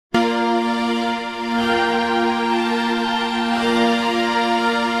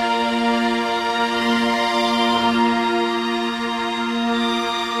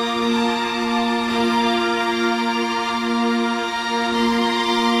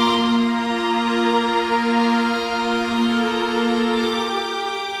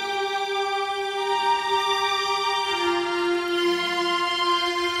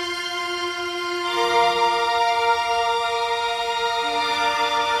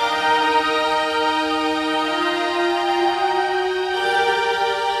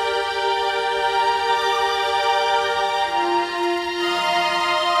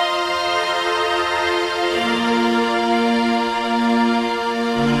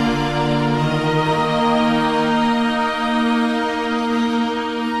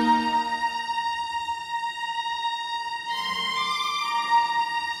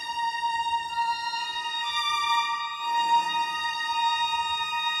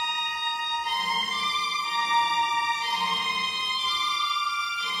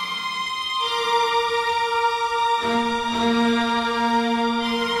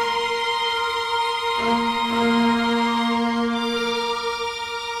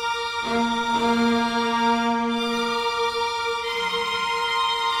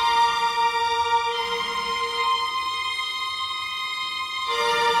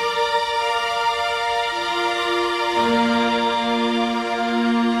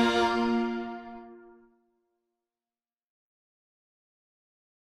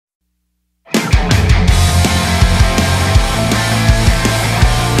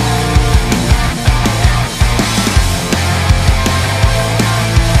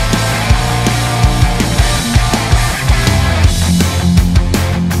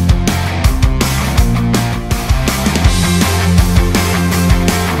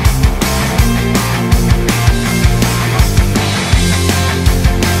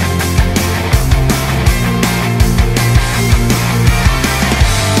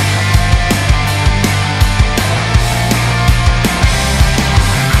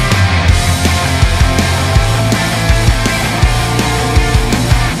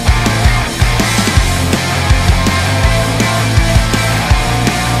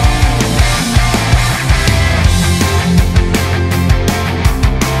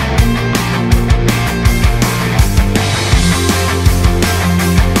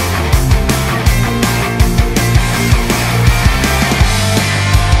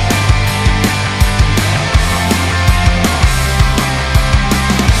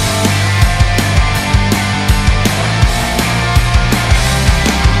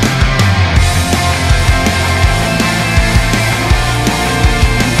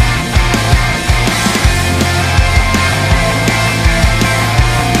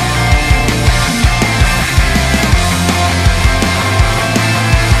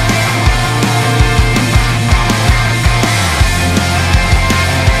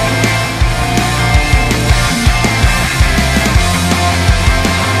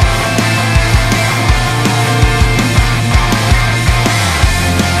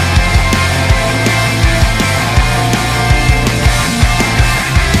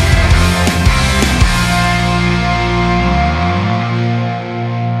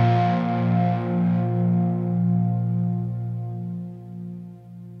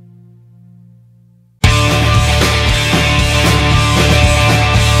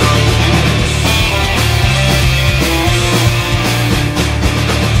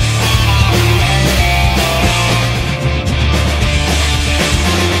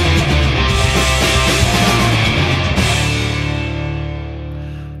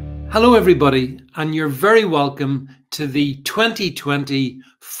Hello everybody, and you're very welcome to the 2020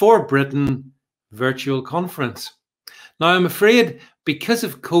 For Britain virtual conference. Now I'm afraid because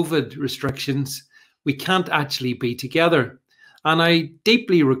of COVID restrictions, we can't actually be together. And I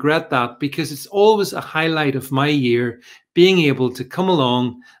deeply regret that because it's always a highlight of my year being able to come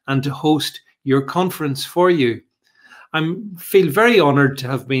along and to host your conference for you. I feel very honored to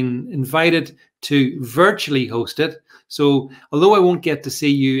have been invited to virtually host it. So although I won't get to see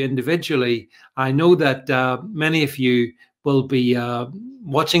you individually, I know that many of you will be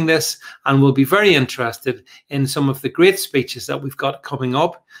watching this and will be very interested in some of the great speeches that we've got coming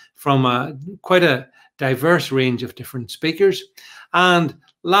up from quite a diverse range of different speakers. And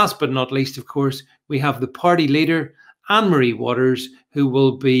last but not least, of course, we have the party leader, Anne-Marie Waters, who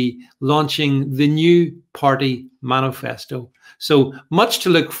will be launching the new party manifesto. So much to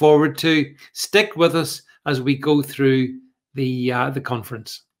look forward to. Stick with us as we go through the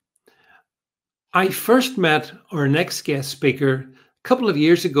conference. I first met our next guest speaker a couple of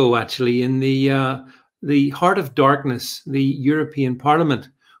years ago, actually, in the Heart of Darkness, the European Parliament,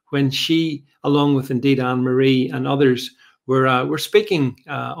 when she, along with indeed Anne-Marie and others, were speaking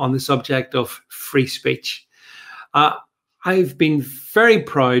on the subject of free speech. I've been very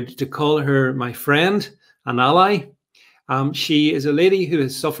proud to call her my friend and ally. She is a lady who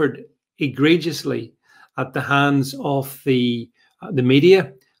has suffered egregiously at the hands of the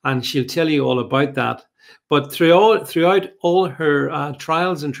media, and she'll tell you all about that. But throughout all her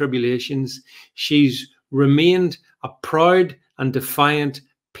trials and tribulations, she's remained a proud and defiant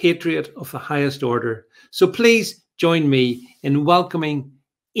patriot of the highest order. So please join me in welcoming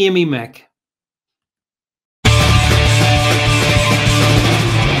Amy Mack.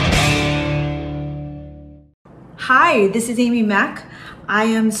 Hi, this is Amy Mack. I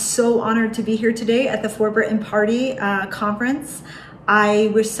am so honored to be here today at the For Britain Party conference.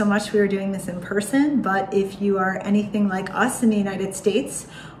 I wish so much we were doing this in person, but if you are anything like us in the United States,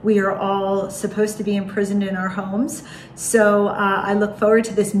 we are all supposed to be imprisoned in our homes. So I look forward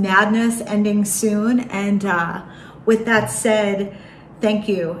to this madness ending soon. And with that said, thank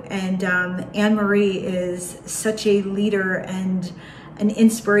you. And Anne-Marie is such a leader and an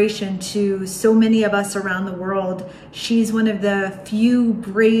inspiration to so many of us around the world. She's one of the few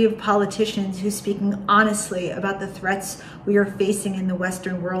brave politicians who's speaking honestly about the threats we are facing in the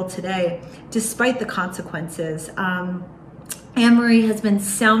Western world today, despite the consequences. Anne-Marie has been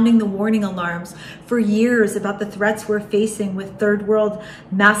sounding the warning alarms for years about the threats we're facing with third world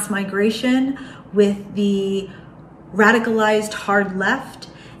mass migration, with the radicalized hard left,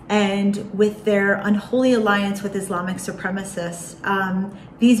 and with their unholy alliance with Islamic supremacists.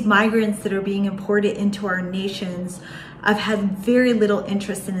 These migrants that are being imported into our nations have had very little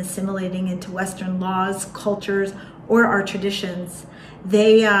interest in assimilating into Western laws, cultures, or our traditions.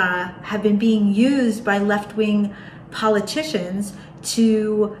 They have been being used by left-wing politicians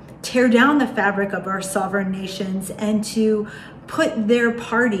to tear down the fabric of our sovereign nations and to put their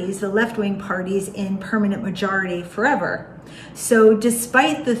parties, the left-wing parties, in permanent majority forever. So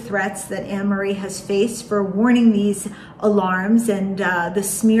despite the threats that Anne-Marie has faced for warning these alarms and the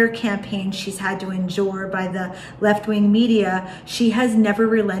smear campaign she's had to endure by the left-wing media, she has never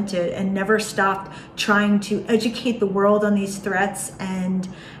relented and never stopped trying to educate the world on these threats, and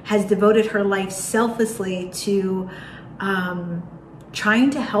has devoted her life selflessly to trying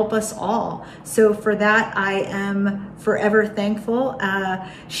to help us all. So for that, I am forever thankful.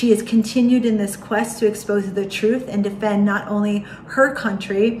 She has continued in this quest to expose the truth and defend not only her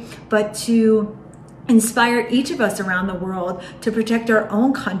country, but to inspire each of us around the world to protect our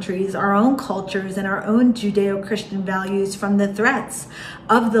own countries, our own cultures, and our own Judeo-Christian values from the threats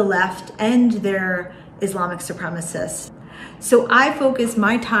of the left and their Islamic supremacists. So I focus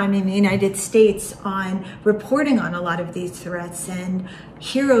my time in the United States on reporting on a lot of these threats, and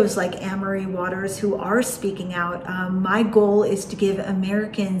heroes like Anne-Marie Waters who are speaking out. My goal is to give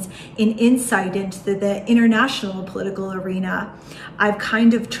Americans an insight into the international political arena. I've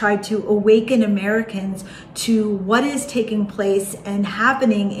kind of tried to awaken Americans to what is taking place and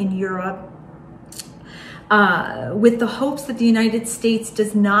happening in Europe, with the hopes that the United States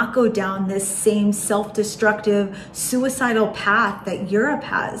does not go down this same self-destructive, suicidal path that Europe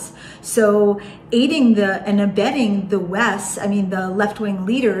has. So aiding and abetting the West, the left-wing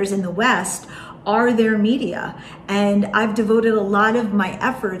leaders in the West, are their media. And I've devoted a lot of my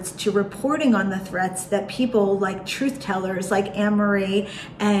efforts to reporting on the threats that people like truth tellers like Anne-Marie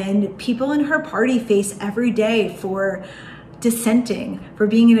and people in her party face every day for dissenting, for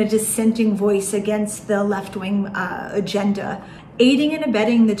being in a dissenting voice against the left-wing agenda Aiding and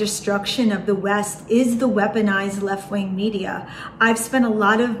abetting the destruction of the West is the weaponized left-wing media. I've spent a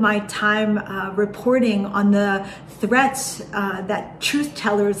lot of my time reporting on the threats that truth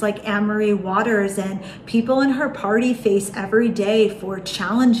tellers like Anne-Marie Waters and people in her party face every day for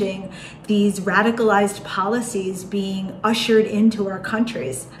challenging these radicalized policies being ushered into our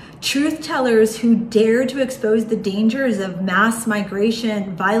countries. Truth tellers who dare to expose the dangers of mass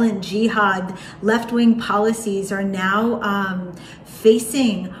migration, violent jihad, left-wing policies are now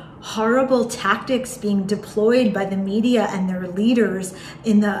facing horrible tactics being deployed by the media and their leaders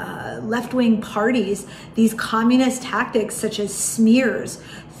in the left-wing parties. These communist tactics such as smears,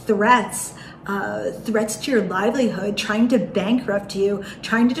 threats to your livelihood, trying to bankrupt you,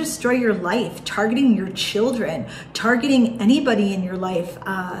 trying to destroy your life, targeting your children, targeting anybody in your life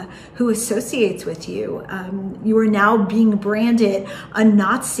who associates with you. You are now being branded a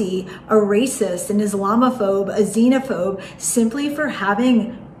Nazi, a racist, an Islamophobe, a xenophobe, simply for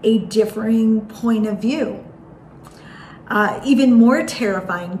having a differing point of view. Even more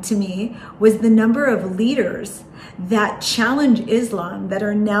terrifying to me was the number of leaders that challenge Islam that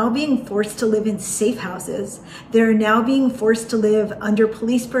are now being forced to live in safe houses. They're now being forced to live under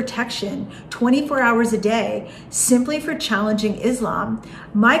police protection 24 hours a day simply for challenging Islam.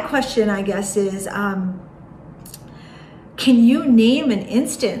 My question, I guess, is can you name an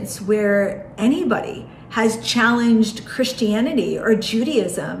instance where anybody has challenged Christianity or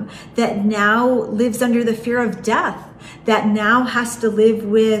Judaism that now lives under the fear of death, that now has to live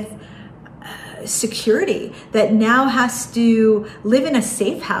with security, that now has to live in a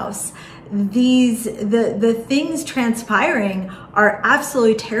safe house? The things transpiring are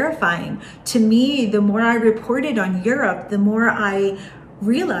absolutely terrifying. To me, the more I reported on Europe, the more I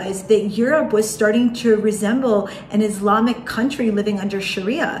realized that Europe was starting to resemble an Islamic country living under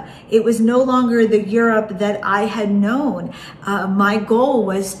Sharia. It was no longer the Europe that I had known. My goal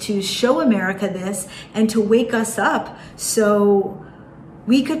was to show America this and to wake us up so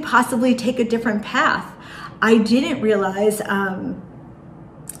we could possibly take a different path. I didn't realize that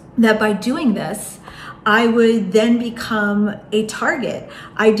by doing this, I would then become a target.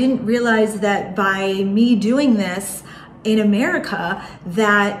 I didn't realize that by me doing this in America,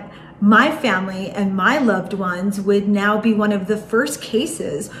 that my family and my loved ones would now be one of the first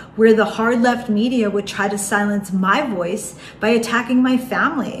cases where the hard left media would try to silence my voice by attacking my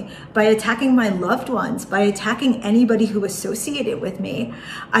family, by attacking my loved ones, by attacking anybody who associated with me.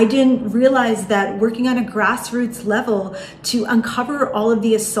 I didn't realize that working on a grassroots level to uncover all of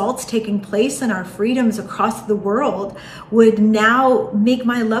the assaults taking place on our freedoms across the world would now make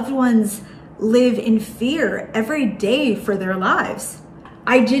my loved ones live in fear every day for their lives.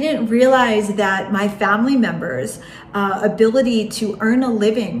 I didn't realize that my family members' ability to earn a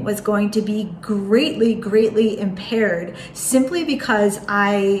living was going to be greatly impaired simply because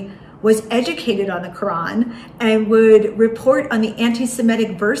I was educated on the Quran and would report on the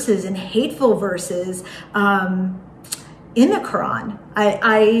anti-Semitic verses and hateful verses in the Quran.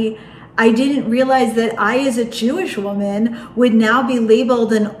 I didn't realize that I, as a Jewish woman, would now be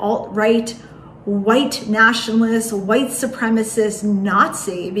labeled an alt-right white nationalist, white supremacist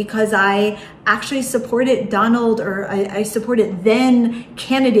Nazi because I actually supported I supported then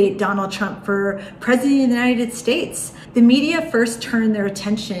candidate Donald Trump for president of the United States. The media first turned their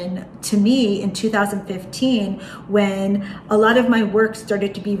attention to me in 2015 when a lot of my work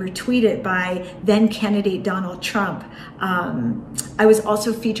started to be retweeted by then candidate Donald Trump. I was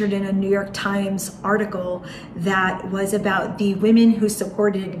also featured in a New York Times article that was about the women who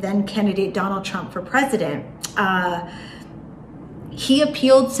supported then candidate Donald Trump for president. He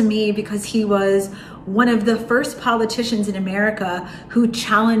appealed to me because he was one of the first politicians in America who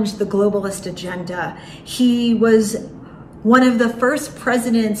challenged the globalist agenda. He was one of the first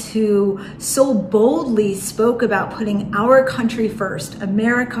presidents who so boldly spoke about putting our country first,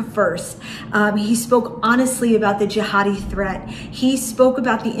 America first. He spoke honestly about the jihadi threat. He spoke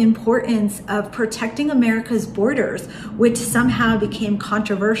about the importance of protecting America's borders, which somehow became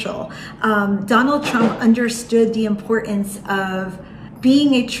controversial. Donald Trump understood the importance of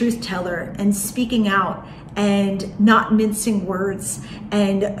being a truth teller and speaking out and not mincing words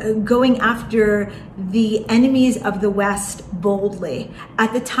and going after the enemies of the West boldly.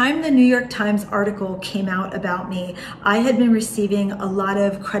 At the time the New York Times article came out about me, I had been receiving a lot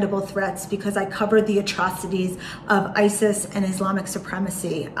of credible threats because I covered the atrocities of ISIS and Islamic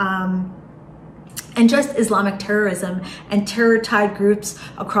supremacy. and just Islamic terrorism and terror-tied groups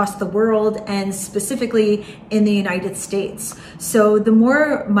across the world, and specifically in the United States. So the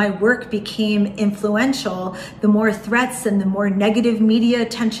more my work became influential, the more threats and the more negative media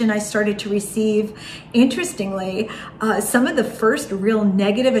attention I started to receive. Interestingly, some of the first real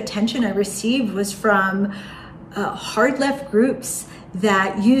negative attention I received was from hard left groups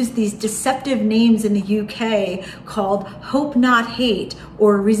that use these deceptive names in the UK called Hope Not Hate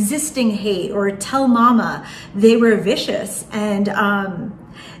or Resisting Hate or Tell Mama. They were vicious, and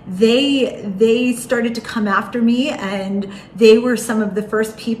they started to come after me, and they were some of the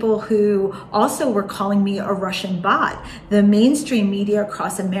first people who also were calling me a Russian bot. The mainstream media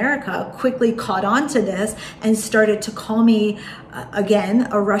across America quickly caught on to this and started to call me again,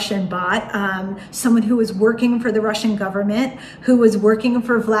 a Russian bot, someone who was working for the Russian government, who was working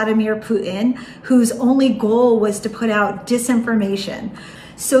for Vladimir Putin, whose only goal was to put out disinformation.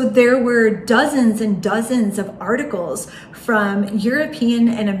 So there were dozens and dozens of articles from European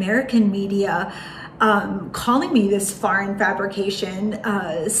and American media calling me this foreign fabrication,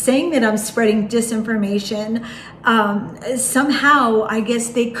 saying that I'm spreading disinformation. Somehow, I guess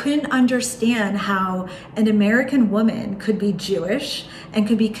they couldn't understand how an American woman could be Jewish and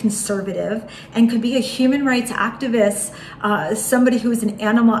could be conservative and could be a human rights activist, somebody who is an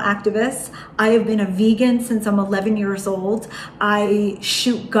animal activist. I have been a vegan since I'm 11 years old. I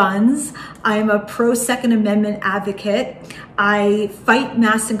shoot guns. I'm a pro-Second Amendment advocate. I fight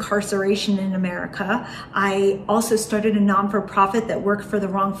mass incarceration in America. I also started a non-for-profit that worked for the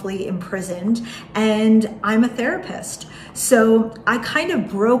wrongfully imprisoned, and I'm a therapist. So I kind of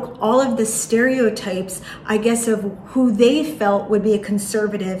broke all of the stereotypes, I guess, of who they felt would be a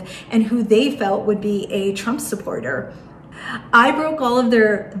conservative and who they felt would be a Trump supporter. I broke all of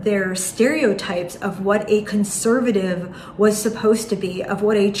their stereotypes of what a conservative was supposed to be, of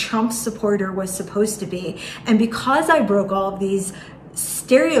what a Trump supporter was supposed to be. And because I broke all of these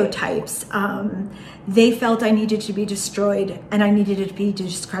stereotypes, they felt I needed to be destroyed and I needed to be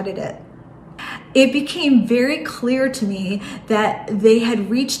discredited. It became very clear to me that they had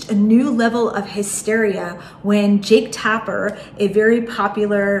reached a new level of hysteria when Jake Tapper, a very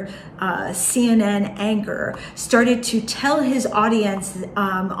popular CNN anchor, started to tell his audience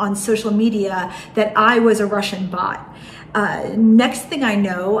on social media that I was a Russian bot. Next thing I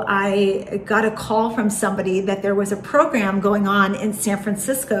know, I got a call from somebody that there was a program going on in San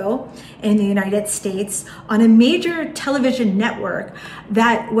Francisco in the United States on a major television network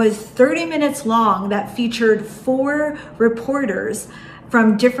that was 30 minutes long, that featured 4 reporters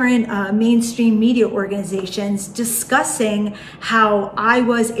from different mainstream media organizations discussing how I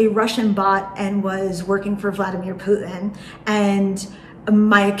was a Russian bot and was working for Vladimir Putin, and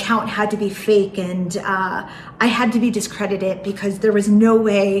my account had to be fake, and I had to be discredited because there was no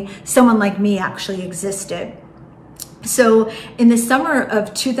way someone like me actually existed. So in the summer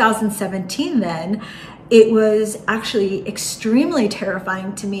of 2017 then, it was actually extremely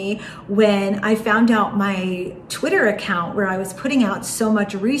terrifying to me when I found out my Twitter account, where I was putting out so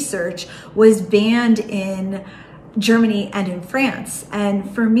much research, was banned in Germany and in France.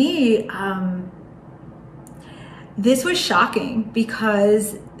 And for me, this was shocking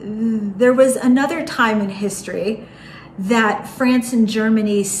because there was another time in history that France and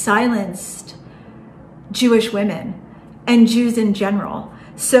Germany silenced Jewish women and Jews in general.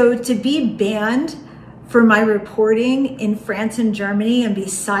 So to be banned for my reporting in France and Germany and be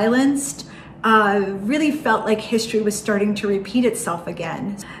silenced really felt like history was starting to repeat itself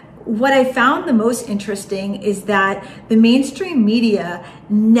again. What I found the most interesting is that the mainstream media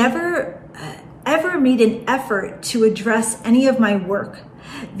never ever made an effort to address any of my work.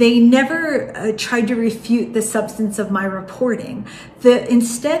 They never tried to refute the substance of my reporting.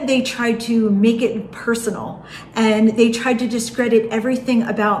 Instead, they tried to make it personal, and they tried to discredit everything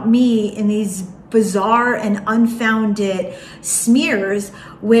about me in these bizarre and unfounded smears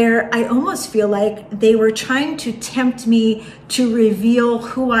where I almost feel like they were trying to tempt me to reveal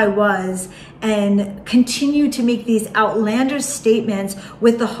who I was and continue to make these outlandish statements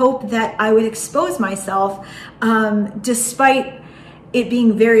with the hope that I would expose myself, despite it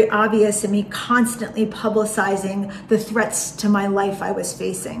being very obvious and me constantly publicizing the threats to my life I was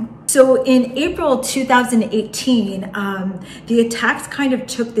facing. So in April 2018, the attacks kind of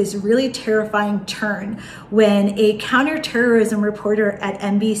took this really terrifying turn when a counterterrorism reporter at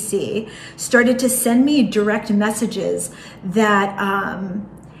NBC started to send me direct messages that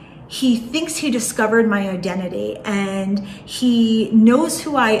he thinks he discovered my identity and he knows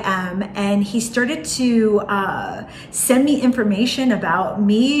who I am, and he started to send me information about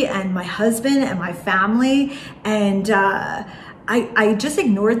me and my husband and my family, and I just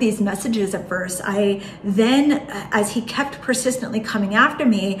ignored these messages at first. Then, as he kept persistently coming after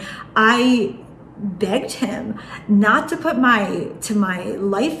me, I begged him not to put my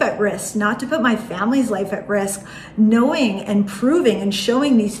life at risk, not to put my family's life at risk, knowing and proving and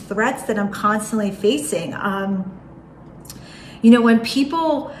showing these threats that I'm constantly facing. When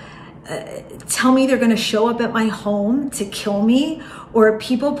people tell me they're going to show up at my home to kill me, or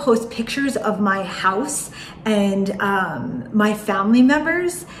people post pictures of my house and my family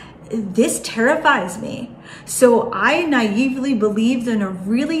members, this terrifies me. So I naively believed on a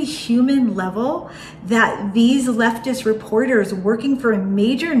really human level that these leftist reporters working for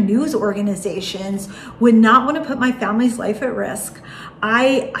major news organizations would not want to put my family's life at risk.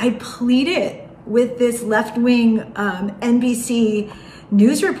 I pleaded with this left-wing NBC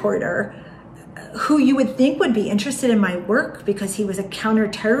news reporter who you would think would be interested in my work because he was a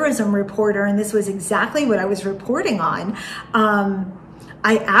counterterrorism reporter and this was exactly what I was reporting on.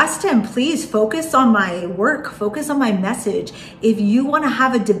 I asked him, please focus on my work, focus on my message. If you want to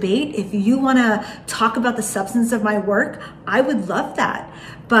have a debate, if you want to talk about the substance of my work, I would love that.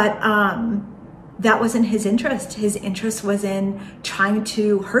 But that wasn't his interest. His interest was in trying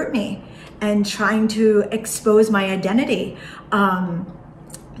to hurt me and trying to expose my identity.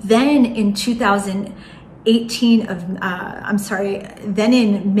 Then in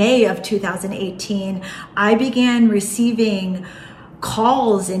May of 2018, I began receiving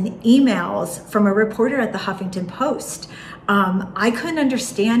calls and emails from a reporter at the Huffington Post. I couldn't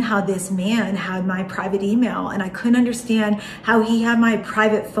understand how this man had my private email, and I couldn't understand how he had my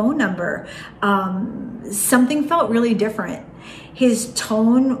private phone number. Something felt really different. His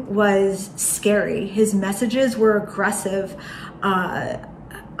tone was scary. His messages were aggressive.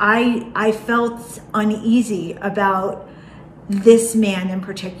 I felt uneasy about this man in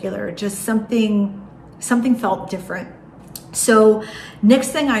particular. Just something felt different. So next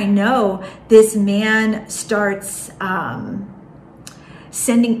thing I know, this man starts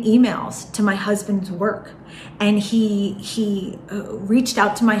sending emails to my husband's work. And he reached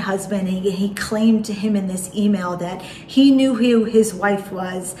out to my husband and he claimed to him in this email that he knew who his wife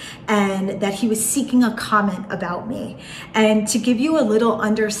was and that he was seeking a comment about me. And to give you a little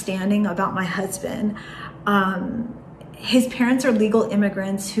understanding about my husband, his parents are legal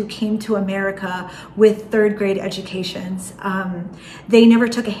immigrants who came to America with third grade educations. They never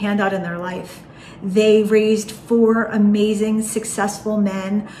took a handout in their life. They raised 4 amazing, successful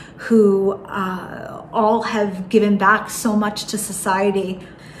men who all have given back so much to society.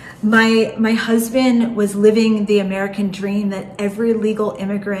 My husband was living the American dream that every legal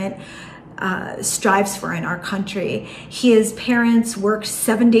immigrant strives for in our country. His parents worked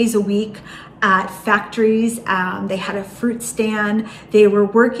 7 days a week at factories. They had a fruit stand. They were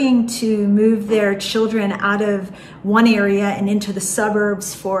working to move their children out of one area and into the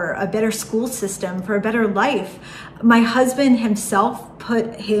suburbs for a better school system, for a better life. My husband himself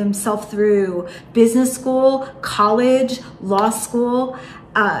put himself through business school, college, law school.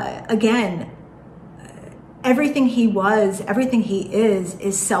 Again, everything he was, everything he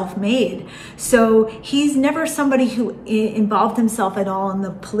is self-made. So he's never somebody who involved himself at all in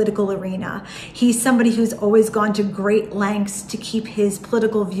the political arena. He's somebody who's always gone to great lengths to keep his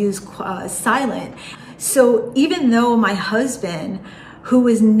political views silent. So even though my husband, who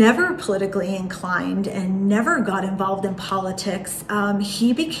was never politically inclined and never got involved in politics,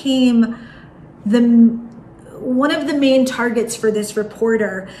 he became one of the main targets for this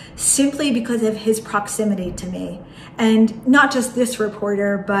reporter simply because of his proximity to me. And not just this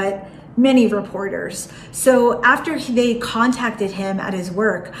reporter, but many reporters. So after they contacted him at his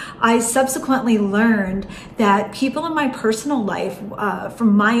work, I subsequently learned that people in my personal life,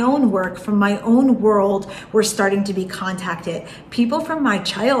 from my own work, from my own world, were starting to be contacted. People from my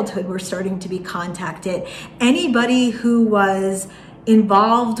childhood were starting to be contacted. Anybody who was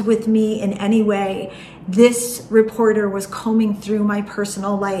involved with me in any way, this reporter was combing through my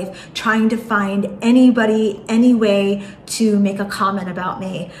personal life, trying to find anybody, any way to make a comment about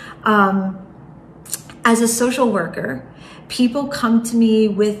me. As a social worker, people come to me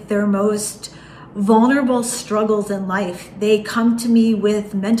with their most vulnerable struggles in life. They come to me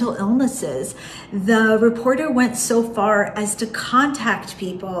with mental illnesses. The reporter went so far as to contact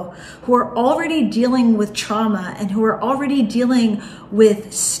people who are already dealing with trauma and who are already dealing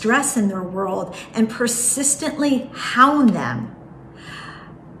with stress in their world and persistently hound them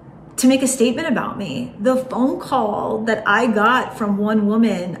to make a statement about me. The phone call that I got from one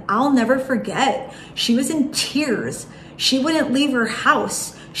woman, I'll never forget. She was in tears. She wouldn't leave her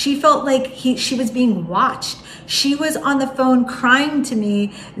house. She felt like she was being watched. She was on the phone crying to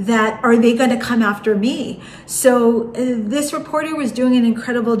me that, are they going to come after me? So this reporter was doing an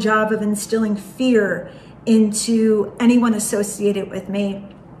incredible job of instilling fear into anyone associated with me.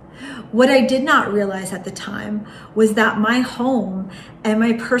 What I did not realize at the time was that my home and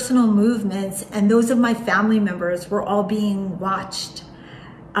my personal movements and those of my family members were all being watched.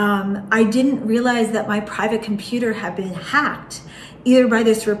 I didn't realize that my private computer had been hacked, either by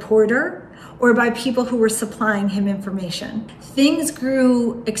this reporter or by people who were supplying him information. Things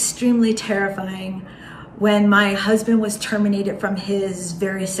grew extremely terrifying when my husband was terminated from his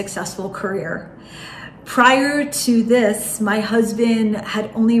very successful career. Prior to this, my husband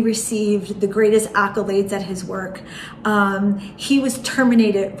had only received the greatest accolades at his work. He was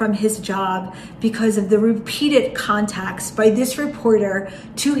terminated from his job because of the repeated contacts by this reporter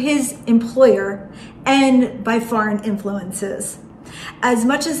to his employer and by foreign influences. As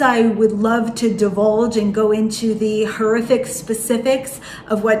much as I would love to divulge and go into the horrific specifics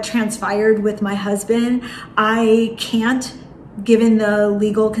of what transpired with my husband, I can't, given the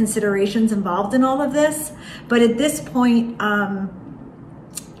legal considerations involved in all of this. But at this point,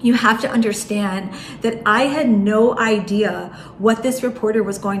 you have to understand that I had no idea what this reporter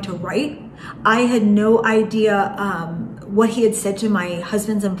was going to write. I had no idea what he had said to my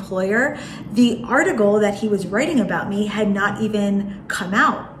husband's employer. The article that he was writing about me had not even come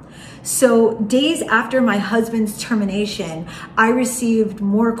out. So days after my husband's termination, I received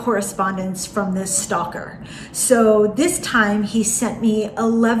more correspondence from this stalker. So this time he sent me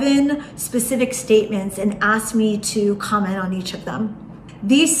 11 specific statements and asked me to comment on each of them.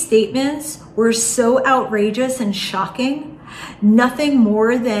 These statements were so outrageous and shocking, nothing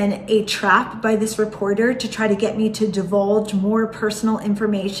more than a trap by this reporter to try to get me to divulge more personal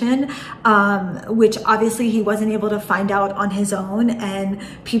information, which obviously he wasn't able to find out on his own, and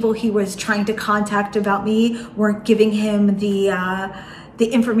people he was trying to contact about me weren't giving him the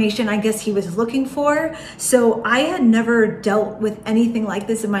information I guess he was looking for. So I had never dealt with anything like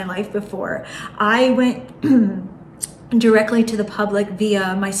this in my life before. I went directly to the public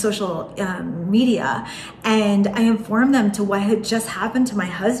via my social media, and I informed them to what had just happened to my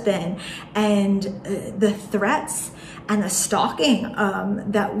husband and the threats and the stalking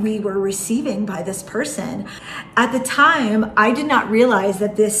that we were receiving by this person. At the time, I did not realize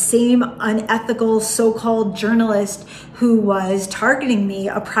that this same unethical so-called journalist who was targeting me,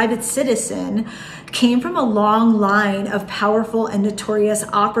 a private citizen, came from a long line of powerful and notorious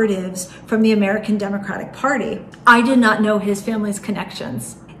operatives from the American Democratic Party. I did not know his family's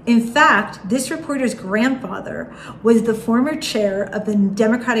connections. In fact, this reporter's grandfather was the former chair of the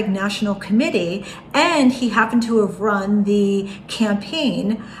Democratic National Committee, and he happened to have run the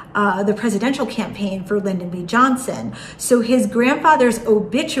campaign, the presidential campaign for Lyndon B. Johnson. So his grandfather's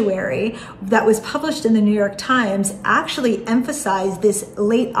obituary that was published in the New York Times actually emphasized this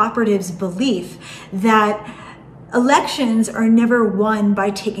late operative's belief that elections are never won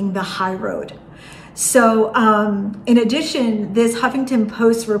by taking the high road. So in addition, this Huffington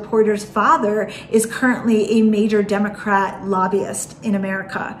Post reporter's father is currently a major Democrat lobbyist in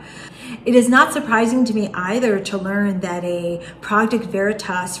America. It is not surprising to me either to learn that a Project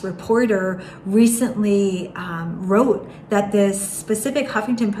Veritas reporter recently wrote that this specific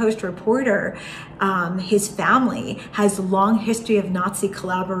Huffington Post reporter, his family, has a long history of Nazi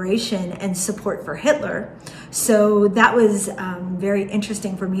collaboration and support for Hitler. So that was very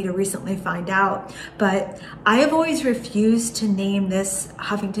interesting for me to recently find out. But I have always refused to name this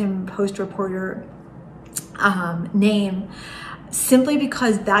Huffington Post reporter name, simply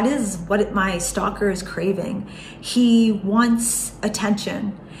because that is what my stalker is craving. He wants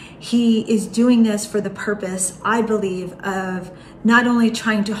attention. He is doing this for the purpose, I believe, of not only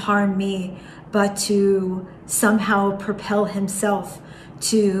trying to harm me, but to somehow propel himself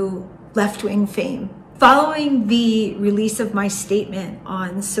to left-wing fame. Following the release of my statement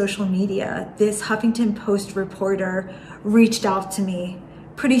on social media, this Huffington Post reporter reached out to me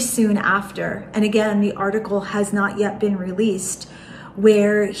pretty soon after. And again, the article has not yet been released,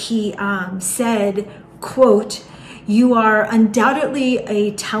 where he said, quote, "You are undoubtedly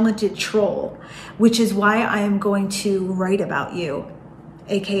a talented troll, which is why I am going to write about you,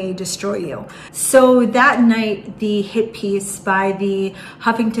 aka destroy you." So that night, the hit piece by the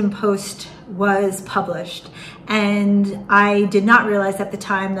Huffington Post was published, and I did not realize at the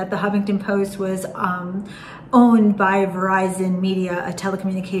time that the Huffington Post was owned by Verizon Media, a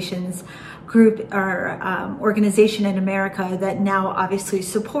telecommunications group or organization in America that now obviously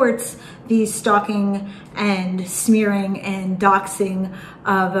supports the stalking and smearing and doxing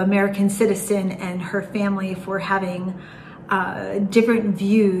of American citizen and her family for having different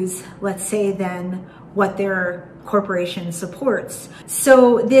views, let's say, than what their corporation supports.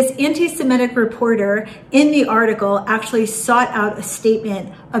 So this anti-Semitic reporter in the article actually sought out a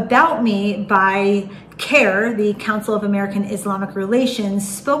statement about me by CAIR, the Council of American Islamic Relations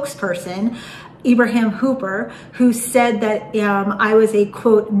spokesperson, Ibrahim Hooper, who said that I was a,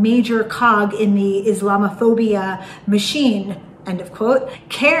 quote, major cog in the Islamophobia machine, end of quote.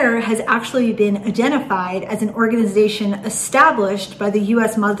 CAIR has actually been identified as an organization established by the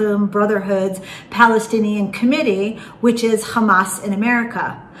U.S. Muslim Brotherhood's Palestinian Committee, which is Hamas in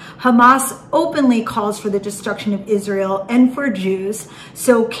America. Hamas openly calls for the destruction of Israel and for Jews,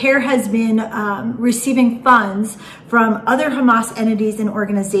 so CAIR has been receiving funds from other Hamas entities and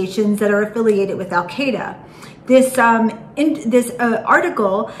organizations that are affiliated with Al-Qaeda. This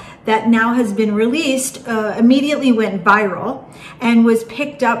article that now has been released immediately went viral and was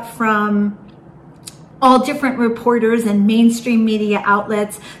picked up from all different reporters and mainstream media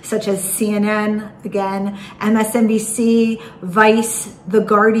outlets such as CNN, again, MSNBC, Vice, The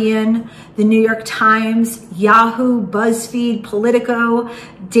Guardian, The New York Times, Yahoo, BuzzFeed, Politico,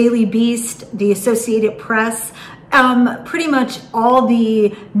 Daily Beast, The Associated Press, pretty much all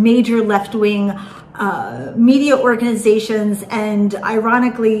the major left-wing media organizations, and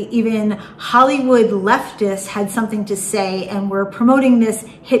ironically even Hollywood leftists had something to say and were promoting this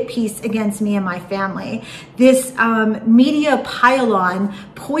hit piece against me and my family. This media pile-on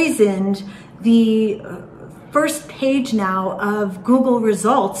poisoned the first page now of Google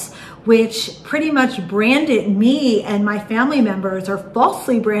results, which pretty much branded me and my family members, or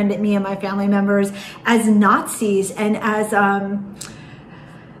falsely branded me and my family members, as Nazis and as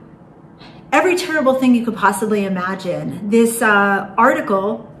every terrible thing you could possibly imagine. This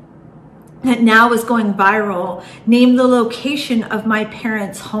article that now is going viral named the location of my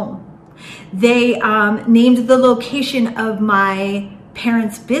parents' home. They named the location of my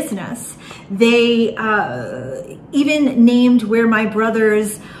parents' business. They even named where my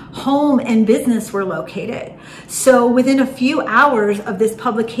brother's home and business were located. So within a few hours of this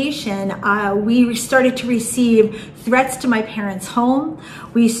publication, we started to receive threats to my parents' home.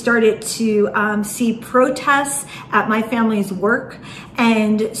 We started to see protests at my family's work,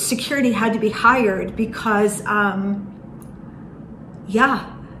 and security had to be hired because,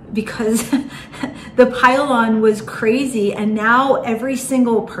 because the pile-on was crazy. And now every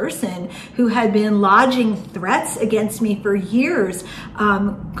single person who had been lodging threats against me for years,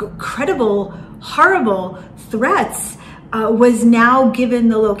 credible, horrible threats, was now given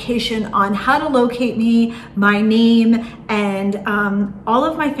the location on how to locate me, my name, and all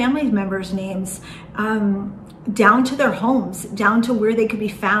of my family members' names, down to their homes, down to where they could be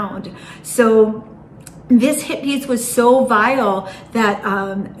found. So this hit piece was so vile that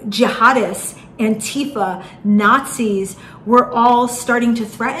jihadists, Antifa, Nazis were all starting to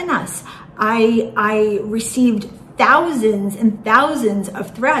threaten us. I received thousands and thousands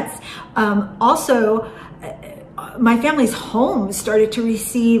of threats. Also, my family's home started to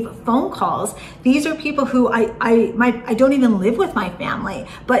receive phone calls. These are people who I don't even live with my family,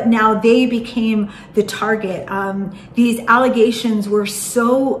 but now they became the target. These allegations were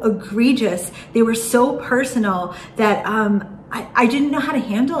so egregious, they were so personal that I didn't know how to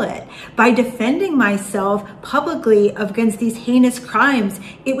handle it. By defending myself publicly against these heinous crimes,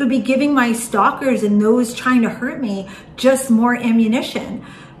 it would be giving my stalkers and those trying to hurt me just more ammunition.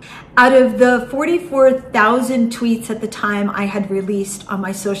 Out of the 44,000 tweets at the time I had released on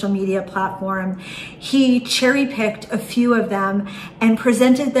my social media platform, he cherry-picked a few of them and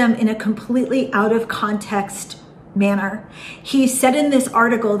presented them in a completely out of context manner. He said in this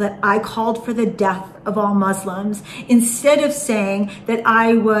article that I called for the death of all Muslims, instead of saying that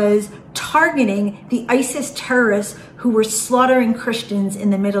I was targeting the ISIS terrorists who were slaughtering Christians in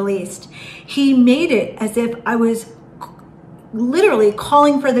the Middle East. He made it as if I was literally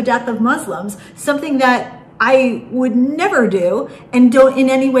calling for the death of Muslims, something that I would never do and don't in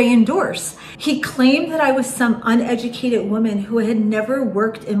any way endorse. He claimed that I was some uneducated woman who had never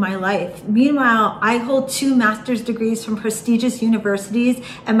worked in my life. Meanwhile, I hold 2 master's degrees from prestigious universities,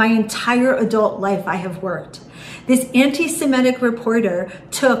 and my entire adult life I have worked. This anti-Semitic reporter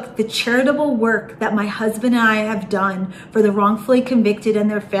took the charitable work that my husband and I have done for the wrongfully convicted and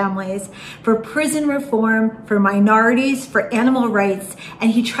their families, for prison reform, for minorities, for animal rights,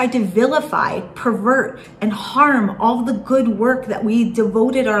 and he tried to vilify, pervert, and harm all the good work that we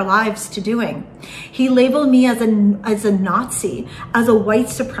devoted our lives to doing. He labeled me as a Nazi, as a white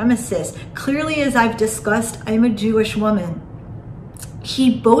supremacist. Clearly, as I've discussed, I'm a Jewish woman.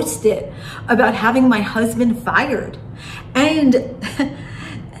 He boasted about having my husband fired, and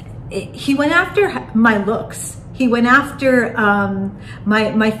he went after my looks. He went after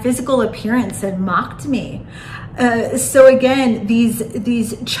my physical appearance and mocked me. So again,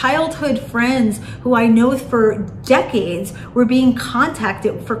 these childhood friends who I know for decades were being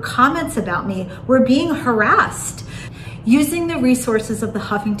contacted for comments about me, were being harassed. Using the resources of the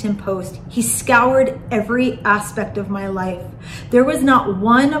Huffington Post, he scoured every aspect of my life. There was not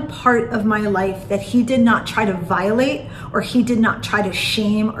one part of my life that he did not try to violate or he did not try to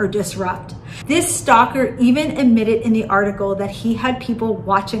shame or disrupt. This stalker even admitted in the article that he had people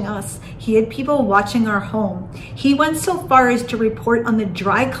watching us. He had people watching our home. He went so far as to report on the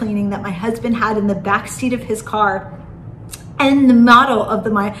dry cleaning that my husband had in the back seat of his car and the model of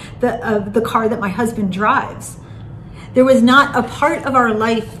the car that my husband drives. There was not a part of our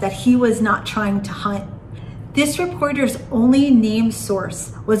life that he was not trying to hunt. This reporter's only named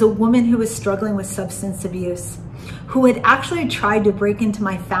source was a woman who was struggling with substance abuse, who had actually tried to break into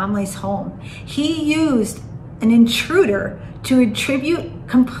my family's home. He used an intruder to attribute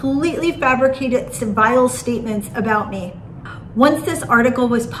completely fabricated vile statements about me. Once this article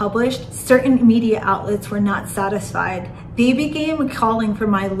was published, certain media outlets were not satisfied. They began calling for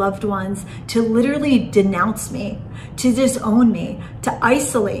my loved ones to literally denounce me, to disown me, to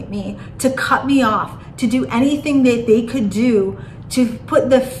isolate me, to cut me off, to do anything that they could do to put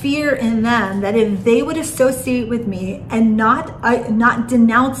the fear in them that if they would associate with me and not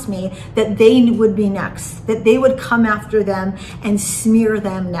denounce me, that they would be next, that they would come after them and smear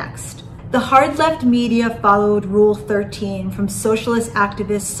them next. The hard left media followed Rule 13 from socialist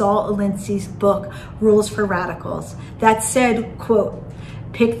activist Saul Alinsky's book, Rules for Radicals, that said, quote,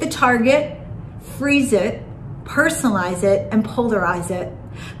 pick the target, freeze it, personalize it, and polarize it.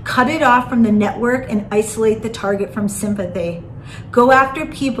 Cut it off from the network and isolate the target from sympathy. Go after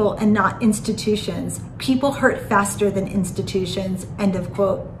people and not institutions. People hurt faster than institutions, end of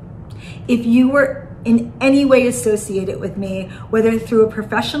quote. If you were in any way associated with me, whether through a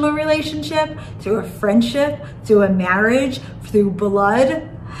professional relationship, through a friendship, through a marriage, through blood,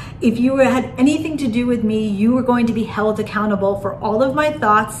 if you had anything to do with me, you were going to be held accountable for all of my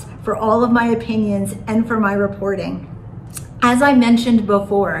thoughts, for all of my opinions, and for my reporting. As I mentioned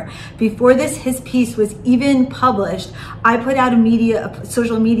before his piece was even published, I put out a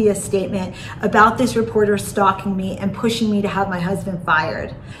social media statement about this reporter stalking me and pushing me to have my husband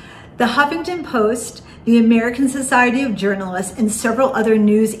fired. The Huffington Post, the American Society of Journalists, and several other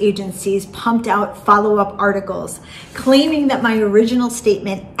news agencies pumped out follow-up articles claiming that my original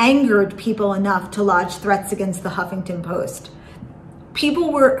statement angered people enough to lodge threats against the Huffington Post.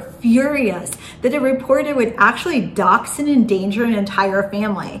 People were furious that a reporter would actually dox and endanger an entire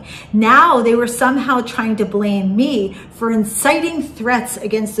family. Now they were somehow trying to blame me for inciting threats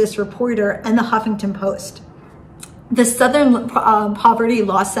against this reporter and the Huffington Post. The Southern Poverty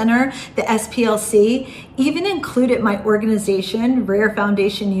Law Center, the SPLC, even included my organization, Rare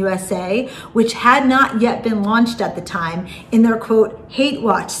Foundation USA, which had not yet been launched at the time, in their, quote, hate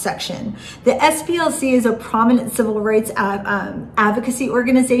watch section. The SPLC is a prominent civil rights advocacy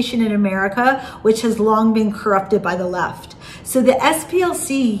organization in America, which has long been corrupted by the left. So the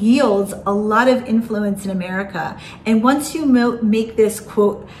SPLC yields a lot of influence in America. And once you make this,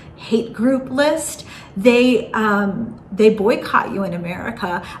 quote, hate group list, they boycott you in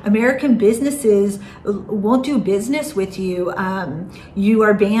America. American businesses won't do business with you. You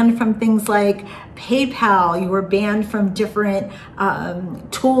are banned from things like PayPal. You are banned from different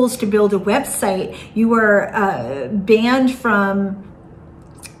tools to build a website. You are banned from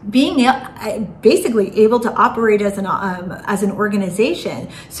being basically able to operate as an organization.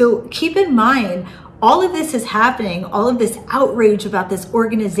 So keep in mind, all of this is happening, all of this outrage about this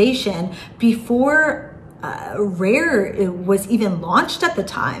organization before Rare was even launched at the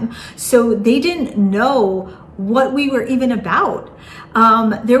time. So they didn't know what we were even about.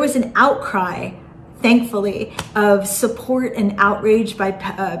 There was an outcry, thankfully, of support and outrage by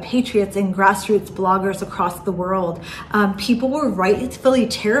patriots and grassroots bloggers across the world. People were rightfully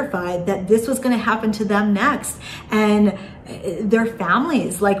terrified that this was going to happen to them next. And their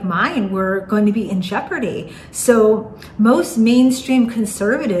families, like mine, were going to be in jeopardy. So most mainstream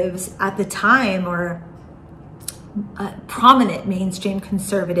conservatives at the time, or prominent mainstream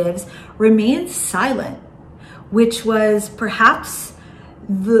conservatives, remained silent, which was perhaps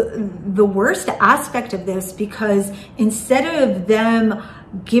the worst aspect of this, because instead of them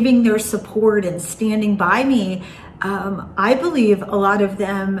giving their support and standing by me, I believe a lot of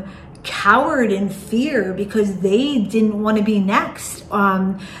them cowered in fear because they didn't want to be next.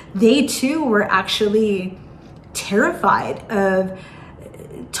 They too were actually terrified of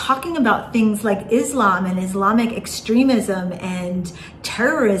talking about things like Islam and Islamic extremism and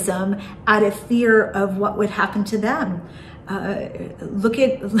terrorism out of fear of what would happen to them. Look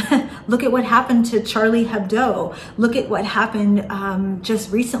at what happened to Charlie Hebdo. Look at what happened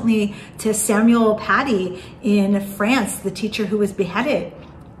just recently to Samuel Paty in France, the teacher who was beheaded.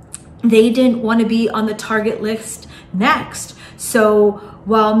 They didn't want to be on the target list next. So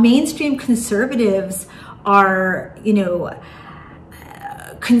while mainstream conservatives are,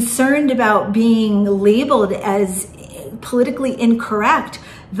 concerned about being labeled as politically incorrect,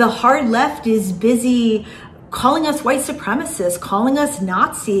 the hard left is busy calling us white supremacists, calling us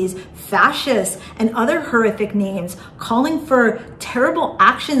Nazis, fascists, and other horrific names, calling for terrible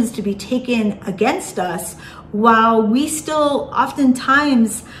actions to be taken against us, while we still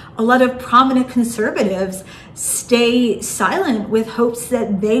oftentimes, a lot of prominent conservatives stay silent with hopes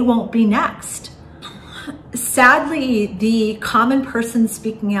that they won't be next. Sadly, the common person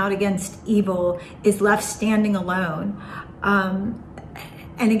speaking out against evil is left standing alone.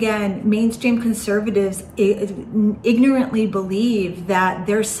 And again, mainstream conservatives ignorantly believe that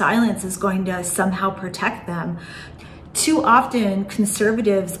their silence is going to somehow protect them. Too often,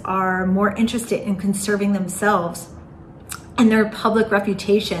 conservatives are more interested in conserving themselves and their public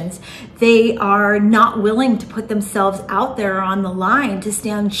reputations. They are not willing to put themselves out there on the line to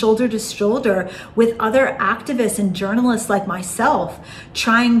stand shoulder to shoulder with other activists and journalists like myself,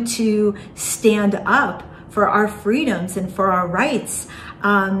 trying to stand up for our freedoms and for our rights.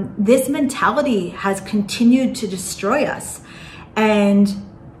 This mentality has continued to destroy us. And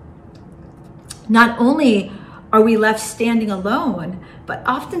not only are we left standing alone, but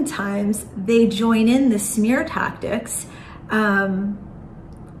oftentimes they join in the smear tactics and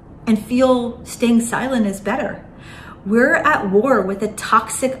feel staying silent is better. We're at war with a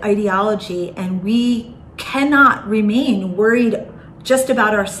toxic ideology, and we cannot remain worried just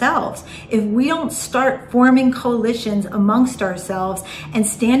about ourselves. If we don't start forming coalitions amongst ourselves and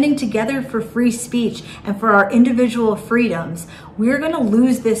standing together for free speech and for our individual freedoms, we're going to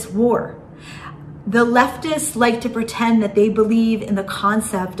lose this war. The leftists like to pretend that they believe in the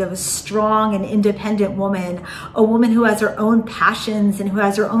concept of a strong and independent woman, a woman who has her own passions and who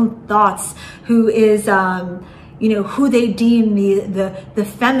has her own thoughts, who is, who they deem the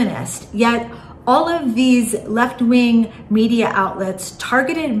feminist. Yet all of these left-wing media outlets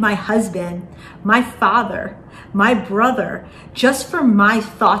targeted my husband, my father, my brother, just for my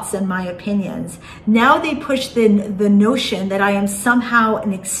thoughts and my opinions. Now they push the notion that I am somehow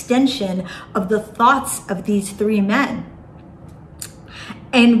an extension of the thoughts of these three men.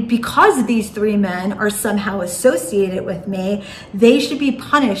 And because these three men are somehow associated with me, they should be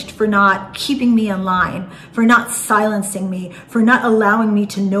punished for not keeping me in line, for not silencing me, for not allowing me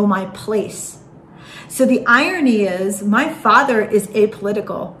to know my place. So the irony is, my father is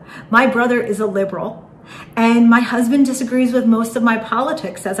apolitical, my brother is a liberal, and my husband disagrees with most of my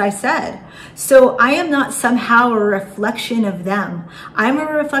politics, as I said. So I am not somehow a reflection of them. I'm a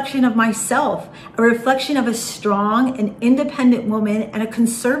reflection of myself, a reflection of a strong and independent woman and a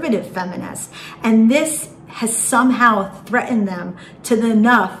conservative feminist. And this has somehow threatened them to the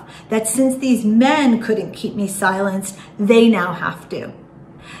enough that since these men couldn't keep me silenced, they now have to.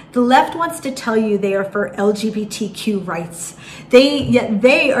 The left wants to tell you they are for LGBTQ rights. Yet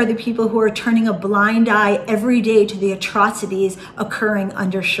they are the people who are turning a blind eye every day to the atrocities occurring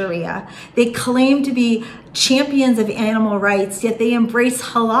under Sharia. They claim to be champions of animal rights, yet they embrace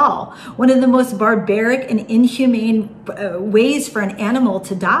halal, one of the most barbaric and inhumane ways for an animal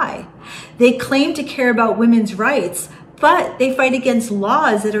to die. They claim to care about women's rights, but they fight against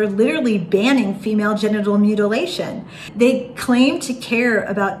laws that are literally banning female genital mutilation. They claim to care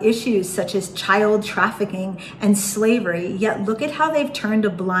about issues such as child trafficking and slavery, yet look at how they've turned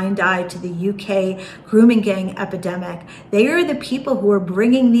a blind eye to the UK grooming gang epidemic. They are the people who are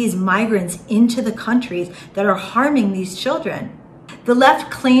bringing these migrants into the countries that are harming these children. The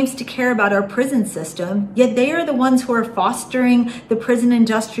left claims to care about our prison system, yet they are the ones who are fostering the prison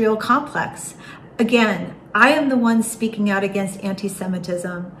industrial complex. Again, I am the one speaking out against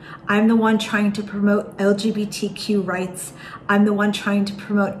anti-Semitism. I'm the one trying to promote LGBTQ rights. I'm the one trying to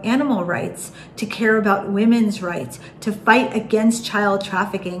promote animal rights, to care about women's rights, to fight against child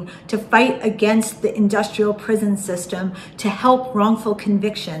trafficking, to fight against the industrial prison system, to help wrongful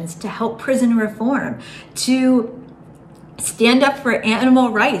convictions, to help prison reform, to stand up for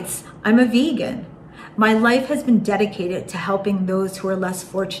animal rights. I'm a vegan. My life has been dedicated to helping those who are less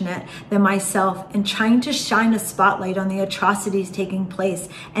fortunate than myself and trying to shine a spotlight on the atrocities taking place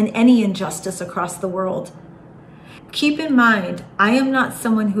and any injustice across the world. Keep in mind, I am not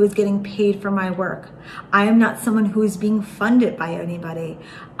someone who is getting paid for my work. I am not someone who is being funded by anybody.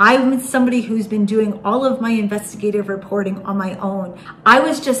 I'm somebody who's been doing all of my investigative reporting on my own. I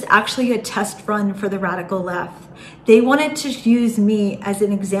was just actually a test run for the radical left. They wanted to use me as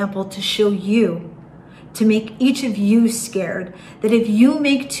an example to show you, to make each of you scared, that if you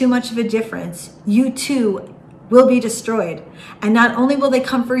make too much of a difference, you too will be destroyed. And not only will they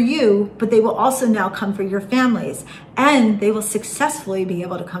come for you, but they will also now come for your families, and they will successfully be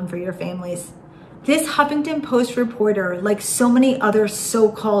able to come for your families. This Huffington Post reporter, like so many other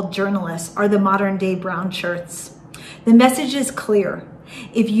so-called journalists, are the modern day brown shirts. The message is clear.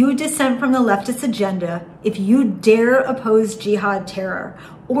 If you dissent from the leftist agenda, if you dare oppose jihad terror,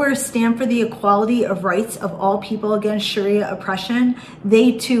 or stand for the equality of rights of all people against Sharia oppression,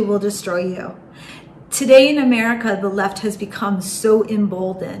 they too will destroy you. Today in America, the left has become so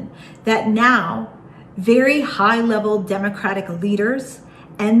emboldened that now very high-level Democratic leaders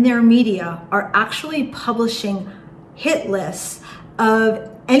and their media are actually publishing hit lists of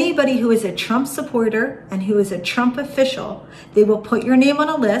anybody who is a Trump supporter and who is a Trump official. They will put your name on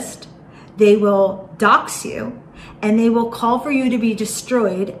a list, they will dox you, and they will call for you to be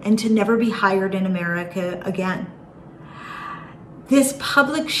destroyed and to never be hired in America again. This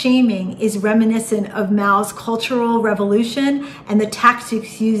public shaming is reminiscent of Mao's Cultural Revolution and the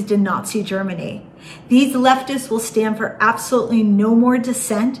tactics used in Nazi Germany. These leftists will stand for absolutely no more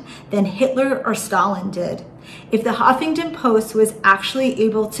dissent than Hitler or Stalin did. If the Huffington Post was actually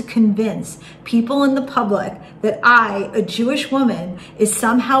able to convince people in the public that I, a Jewish woman, is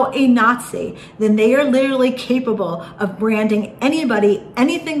somehow a Nazi, then they are literally capable of branding anybody,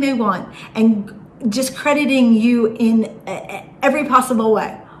 anything they want, and discrediting you in every possible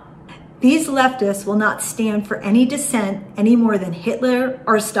way. These leftists will not stand for any dissent any more than Hitler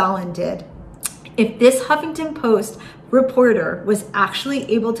or Stalin did. If this Huffington Post reporter was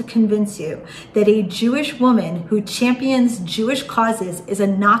actually able to convince you that a Jewish woman who champions Jewish causes is a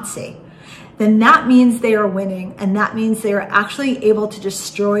Nazi, then that means they are winning, and that means they are actually able to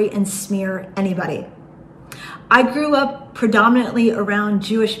destroy and smear anybody. I grew up predominantly around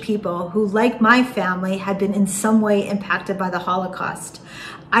Jewish people who, like my family, had been in some way impacted by the Holocaust.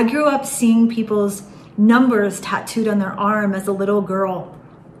 I grew up seeing people's numbers tattooed on their arm as a little girl.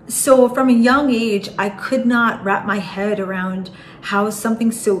 So from a young age, I could not wrap my head around how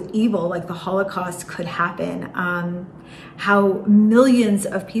something so evil like the Holocaust could happen, how millions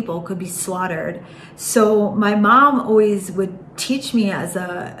of people could be slaughtered. So my mom always would teach me as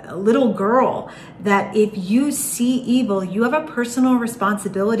a little girl that if you see evil, you have a personal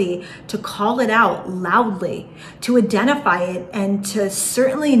responsibility to call it out loudly, to identify it, and to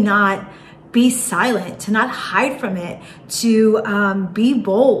certainly not be silent, to not hide from it, to be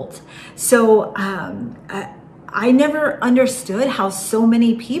bold. So I never understood how so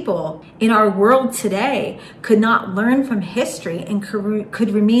many people in our world today could not learn from history and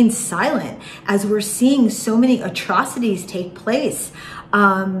could remain silent as we're seeing so many atrocities take place.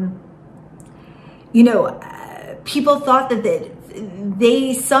 People thought that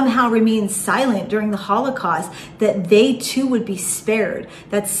they somehow remained silent during the Holocaust, that they too would be spared,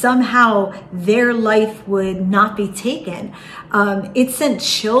 that somehow their life would not be taken. It sent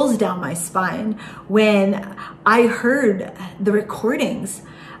chills down my spine when I heard the recordings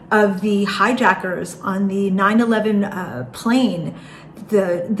of the hijackers on the 9/11 plane,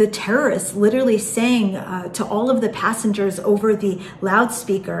 the terrorists literally saying to all of the passengers over the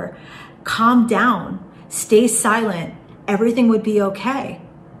loudspeaker, "Calm down, stay silent, everything would be okay."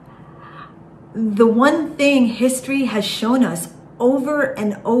 The one thing history has shown us over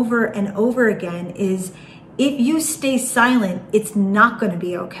and over and over again is if you stay silent, it's not going to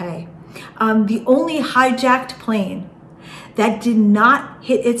be okay. The only hijacked plane that did not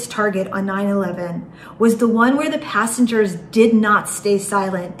hit its target on 9/11 was the one where the passengers did not stay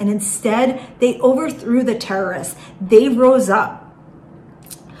silent, and instead they overthrew the terrorists. They rose up.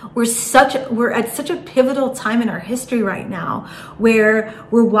 We're at such a pivotal time in our history right now where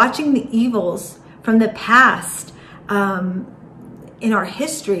we're watching the evils from the past in our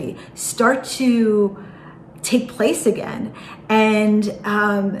history start to take place again. And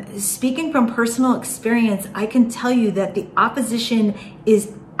speaking from personal experience, I can tell you that the opposition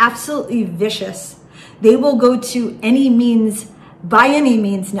is absolutely vicious. They will go to any means, by any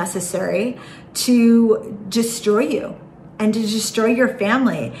means necessary, to destroy you and to destroy your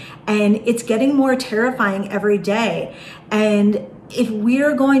family. And it's getting more terrifying every day. And if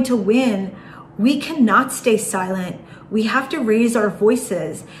we're going to win, we cannot stay silent. We have to raise our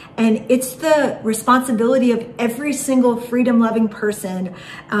voices. And it's the responsibility of every single freedom-loving person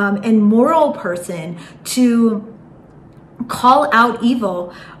and moral person to call out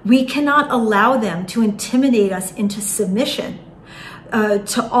evil. We cannot allow them to intimidate us into submission.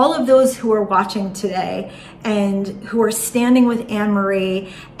 To all of those who are watching today and who are standing with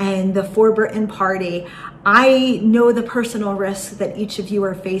Anne-Marie and the For Britain Party, I know the personal risks that each of you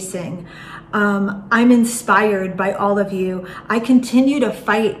are facing. I'm inspired by all of you. I continue to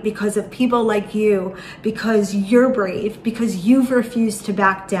fight because of people like you, because you're brave, because you've refused to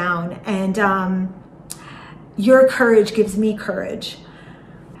back down, and your courage gives me courage.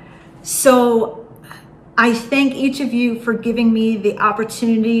 So I thank each of you for giving me the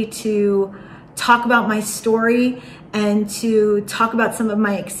opportunity to talk about my story and to talk about some of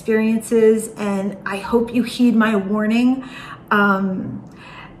my experiences, and I hope you heed my warning.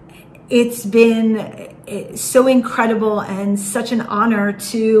 It's been so incredible and such an honor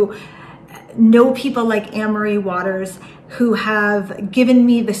to know people like Anne-Marie Waters, who have given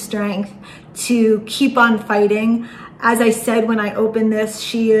me the strength to keep on fighting. As I said when I opened this,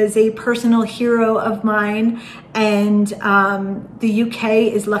 she is a personal hero of mine, and the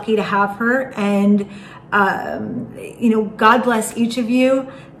UK is lucky to have her. And you know, God bless each of you.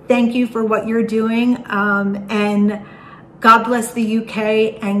 Thank you for what you're doing, and God bless the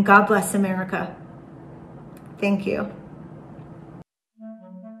UK, and God bless America. Thank you.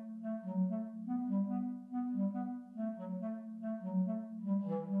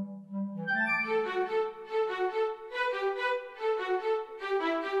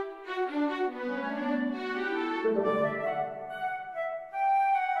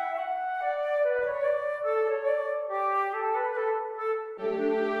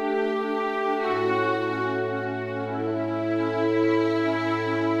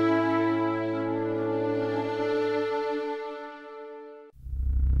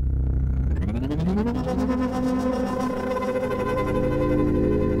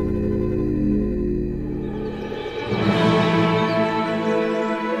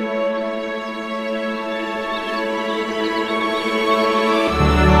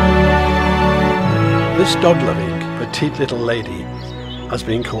 This dog-loving, petite little lady has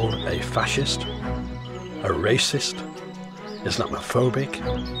been called a fascist, a racist, Islamophobic,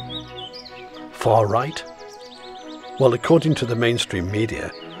 far-right. Well, according to the mainstream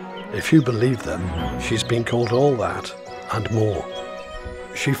media, if you believe them, she's been called all that and more.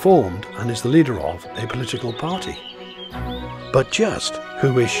 She formed and is the leader of a political party. But just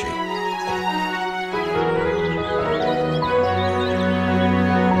who is she?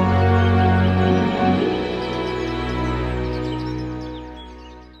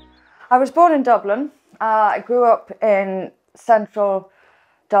 I was born in Dublin. I grew up in central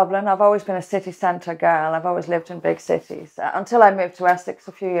Dublin. I've always been a city centre girl. I've always lived in big cities until I moved to Essex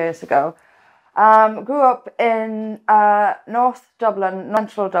a few years ago. Grew up in North Dublin,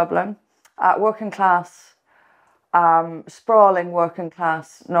 central Dublin, working class, sprawling working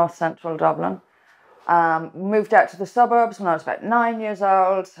class, North Central Dublin. Moved out to the suburbs when I was about 9 years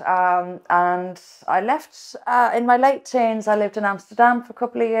old, and I left in my late teens. I lived in Amsterdam for a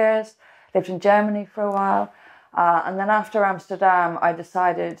couple of years, lived in Germany for a while, and then after Amsterdam I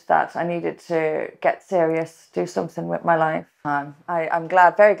decided that I needed to get serious, do something with my life. I'm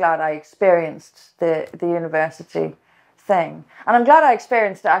very glad I experienced the university thing, and I'm glad I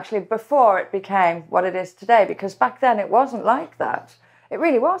experienced it actually before it became what it is today, because back then it wasn't like that. It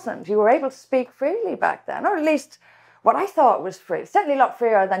really wasn't. You were able to speak freely back then, or at least what I thought was free. Certainly a lot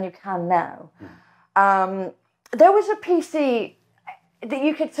freer than you can now. There was a PC, that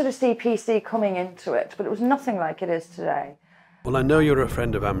you could sort of see PC coming into it, but it was nothing like it is today. Well, I know you're a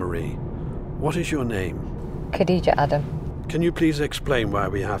friend of Anne-Marie. What is your name? Khadija Adam. Can you please explain why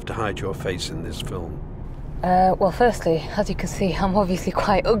we have to hide your face in this film? Well, firstly, as you can see, I'm obviously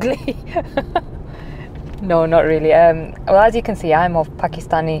quite ugly. No, not really. Well, as you can see, I'm of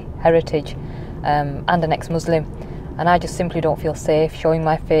Pakistani heritage and an ex-Muslim, and I just simply don't feel safe showing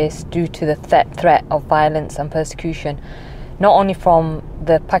my face due to the threat of violence and persecution, not only from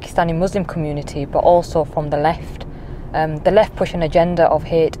the Pakistani Muslim community, but also from the left. The left push an agenda of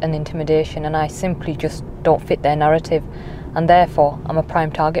hate and intimidation, and I simply just don't fit their narrative, and therefore I'm a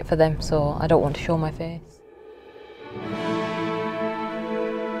prime target for them, so I don't want to show my face.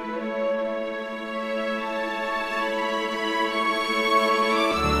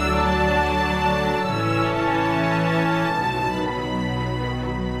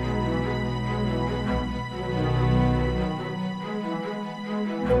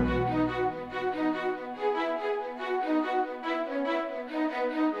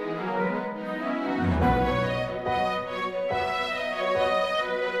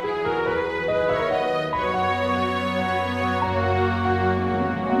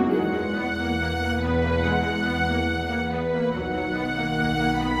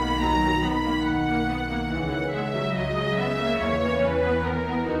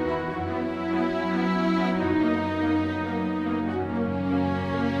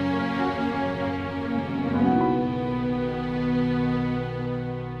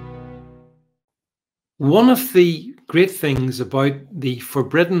 One of the great things about the For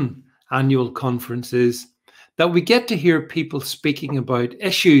Britain annual conference is that we get to hear people speaking about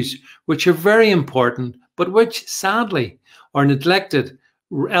issues which are very important, but which sadly are neglected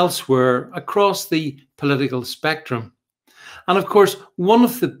elsewhere across the political spectrum. And of course, one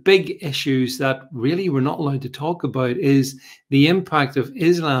of the big issues that really we're not allowed to talk about is the impact of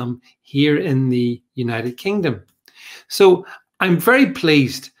Islam here in the United Kingdom. So I'm very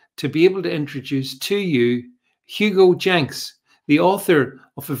pleased to be able to introduce to you Hugo Jenks, the author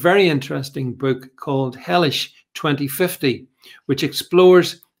of a very interesting book called Hellish 2050, which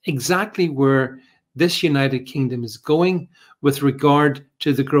explores exactly where this United Kingdom is going with regard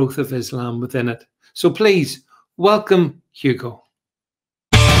to the growth of Islam within it. So please welcome Hugo.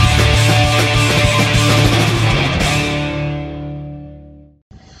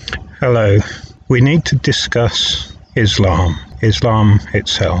 Hello. We need to discuss Islam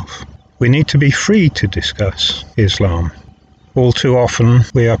itself. We need to be free to discuss Islam. All too often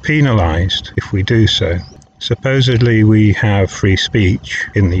we are penalised if we do so. Supposedly we have free speech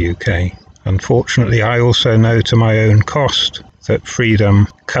in the UK. Unfortunately, I also know to my own cost that freedom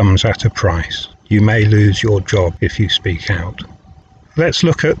comes at a price. You may lose your job if you speak out. Let's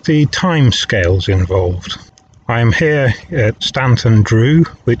look at the timescales involved. I'm here at Stanton Drew,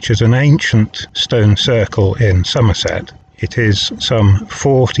 which is an ancient stone circle in Somerset. It is some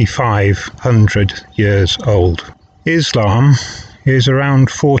 4,500 years old. Islam is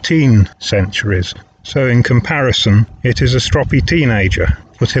around 14 centuries, so in comparison it is a stroppy teenager,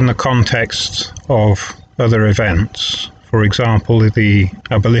 but in the context of other events. For example, the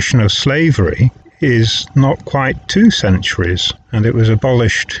abolition of slavery is not quite 2 centuries, and it was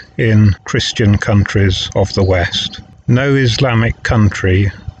abolished in Christian countries of the West. No Islamic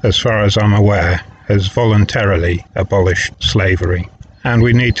country, as far as I'm aware, has voluntarily abolished slavery. And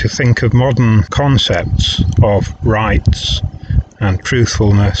we need to think of modern concepts of rights and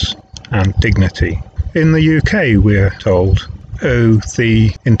truthfulness and dignity. In the UK, we're told, oh,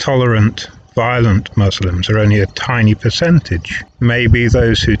 the intolerant, violent Muslims are only a tiny percentage. Maybe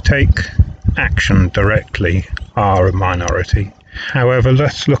those who take action directly are a minority. However,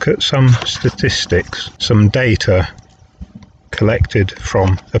 let's look at some statistics, some data collected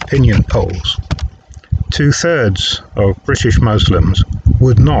from opinion polls. 2/3 of British Muslims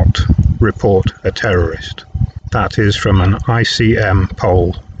would not report a terrorist. That is from an ICM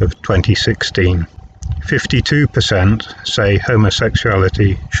poll of 2016. 52% say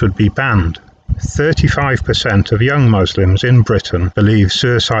homosexuality should be banned. 35% of young Muslims in Britain believe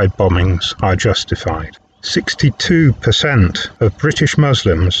suicide bombings are justified. 62% of British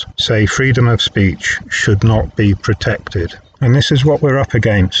Muslims say freedom of speech should not be protected. And this is what we're up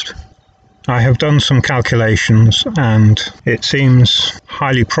against. I have done some calculations, and it seems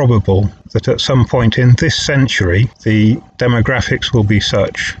highly probable that at some point in this century the demographics will be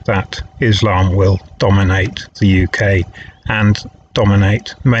such that Islam will dominate the UK and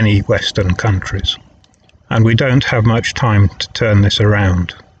dominate many Western countries. And we don't have much time to turn this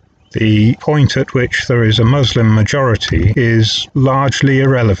around. The point at which there is a Muslim majority is largely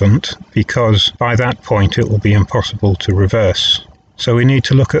irrelevant, because by that point it will be impossible to reverse. So we need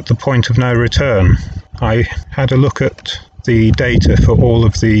to look at the point of no return. I had a look at the data for all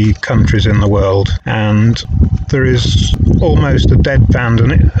of the countries in the world, and there is almost a dead band,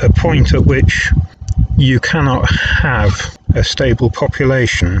 and a point at which you cannot have a stable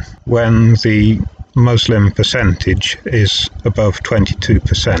population when the Muslim percentage is above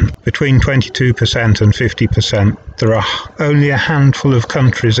 22%. Between 22% and 50%, there are only a handful of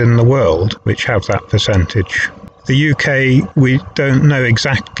countries in the world which have that percentage. The UK, we don't know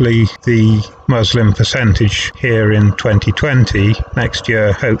exactly the Muslim percentage here in 2020. Next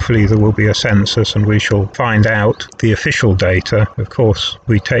year, hopefully there will be a census and we shall find out the official data. Of course,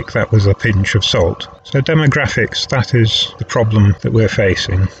 we take that with a pinch of salt. So demographics, that is the problem that we're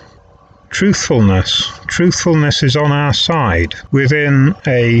facing. Truthfulness is on our side. Within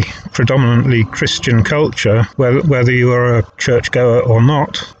a predominantly Christian culture, whether you are a churchgoer or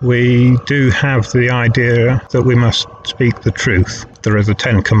not, we do have the idea that we must speak the truth. There are the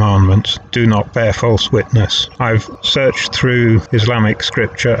 10 Commandments. Do not bear false witness. I've searched through Islamic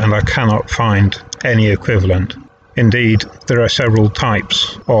scripture and I cannot find any equivalent. Indeed, there are several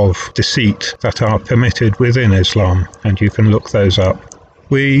types of deceit that are permitted within Islam, and you can look those up.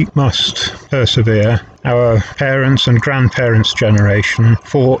 We must persevere. Our parents' and grandparents' generation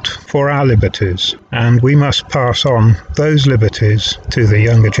fought for our liberties, and we must pass on those liberties to the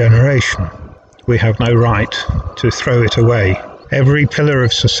younger generation. We have no right to throw it away. Every pillar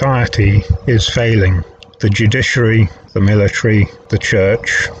of society is failing. The judiciary, the military, the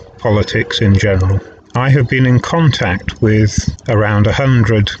church, politics in general. I have been in contact with around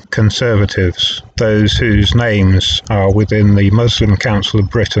 100 conservatives, those whose names are within the Muslim Council of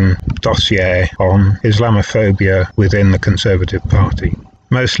Britain dossier on Islamophobia within the Conservative Party.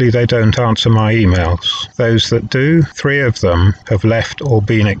 Mostly they don't answer my emails. Those that do, 3 of them have left or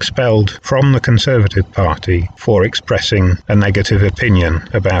been expelled from the Conservative Party for expressing a negative opinion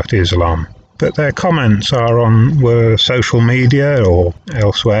about Islam. But their comments were social media or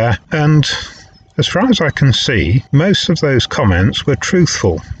elsewhere, and as far as I can see, most of those comments were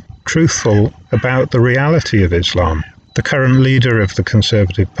truthful about the reality of Islam. The current leader of the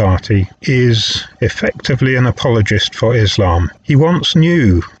Conservative Party is effectively an apologist for Islam. He once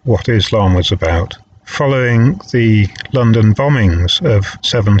knew what Islam was about. Following the London bombings of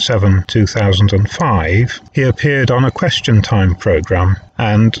 7/7/2005, he appeared on a Question Time programme,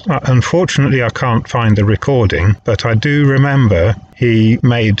 and unfortunately I can't find the recording, but I do remember he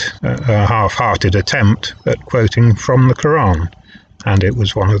made a half-hearted attempt at quoting from the Quran, and it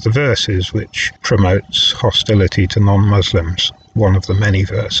was one of the verses which promotes hostility to non-Muslims, one of the many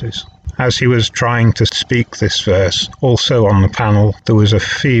verses. As he was trying to speak this verse, also on the panel there was a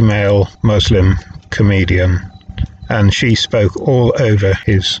female Muslim comedian, and she spoke all over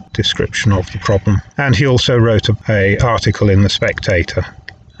his description of the problem. And he also wrote an article in The Spectator.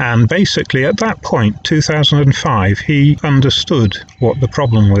 And basically at that point, 2005, he understood what the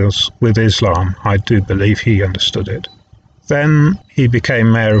problem was with Islam. I do believe he understood it. Then he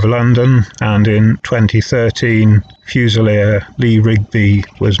became Mayor of London, and in 2013, Fusilier Lee Rigby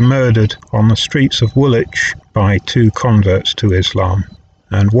was murdered on the streets of Woolwich by 2 converts to Islam.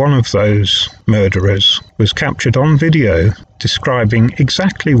 And one of those murderers was captured on video describing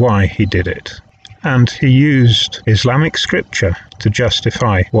exactly why he did it. And he used Islamic scripture to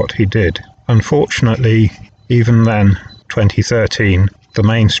justify what he did. Unfortunately, even then, 2013, the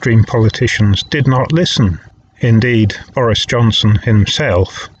mainstream politicians did not listen. Indeed, Boris Johnson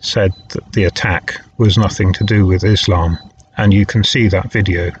himself said that the attack was nothing to do with Islam. And you can see that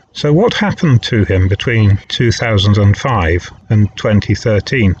video. So what happened to him between 2005 and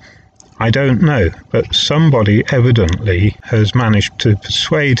 2013? I don't know, but somebody evidently has managed to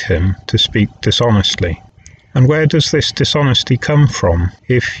persuade him to speak dishonestly. And where does this dishonesty come from?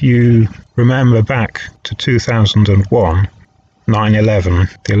 If you remember back to 2001, 9/11,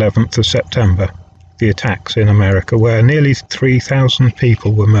 the 11th of September, the attacks in America where nearly 3,000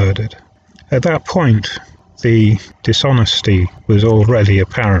 people were murdered. At that point, the dishonesty was already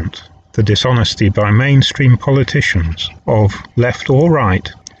apparent. The dishonesty by mainstream politicians of left or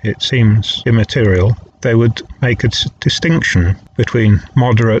right, it seems immaterial. They would make a distinction between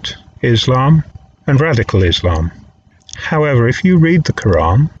moderate Islam and radical Islam. However, if you read the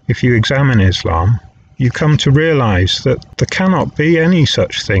Quran, if you examine Islam, you come to realize that there cannot be any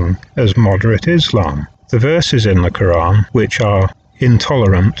such thing as moderate Islam. The verses in the Quran, which are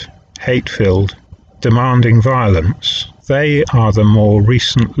intolerant, hate-filled, demanding violence, they are the more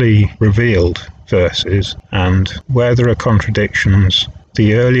recently revealed verses, and where there are contradictions,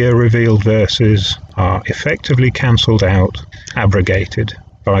 the earlier revealed verses are effectively cancelled out, abrogated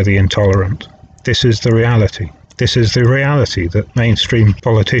by the intolerant. This is the reality. This is the reality that mainstream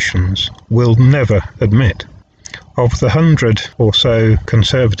politicians will never admit. Of the 100 or so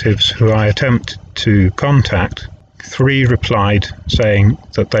conservatives who I attempted to contact, 3 replied saying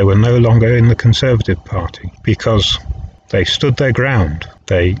that they were no longer in the Conservative Party because they stood their ground.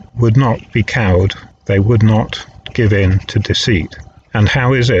 They would not be cowed. They would not give in to deceit. And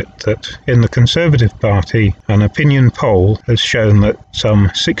how is it that in the Conservative Party, an opinion poll has shown that some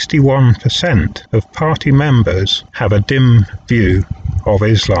 61% of party members have a dim view of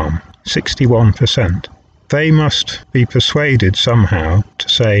Islam? 61%. They must be persuaded somehow to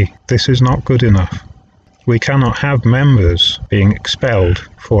say this is not good enough. We cannot have members being expelled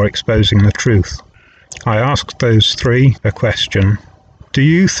for exposing the truth. I asked those 3 a question. Do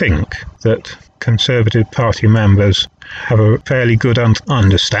you think that Conservative Party members have a fairly good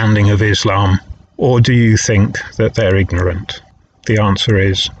understanding of Islam, or do you think that they're ignorant? The answer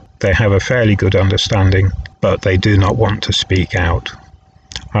is they have a fairly good understanding, but they do not want to speak out.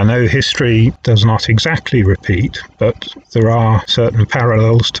 I know history does not exactly repeat, but there are certain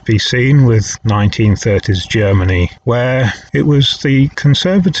parallels to be seen with 1930s Germany, where it was the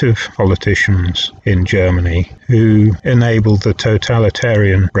conservative politicians in Germany who enabled the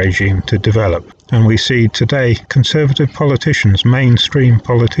totalitarian regime to develop. And we see today conservative politicians, mainstream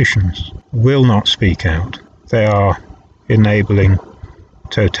politicians, will not speak out. They are enabling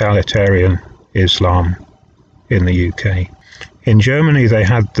totalitarian Islam in the UK. In Germany, they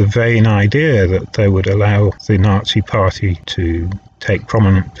had the vain idea that they would allow the Nazi Party to take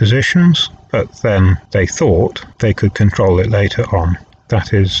prominent positions, but then they thought they could control it later on.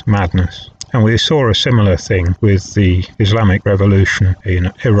 That is madness. And we saw a similar thing with the Islamic Revolution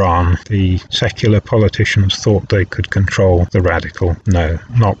in Iran. The secular politicians thought they could control the radical. No,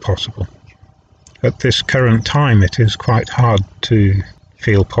 not possible. At this current time, it is quite hard to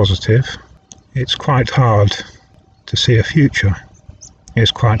feel positive. It's quite hard to see a future.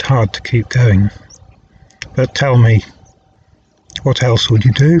 It's quite hard to keep going. But tell me, what else would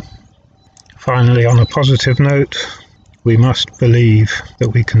you do? Finally, on a positive note, we must believe that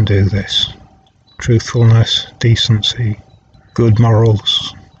we can do this. Truthfulness, decency, good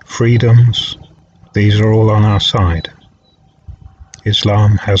morals, freedoms, these are all on our side.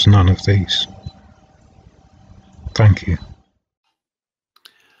 Islam has none of these. Thank you.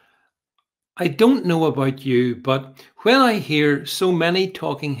 I don't know about you, but when I hear so many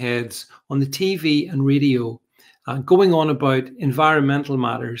talking heads on the TV and radio going on about environmental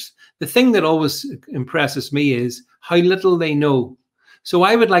matters, the thing that always impresses me is how little they know. So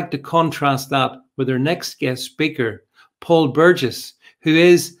I would like to contrast that with our next guest speaker, Paul Burgess, who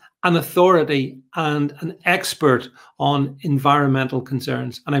is an authority and an expert on environmental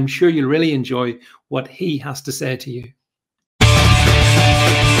concerns. And I'm sure you'll really enjoy what he has to say to you.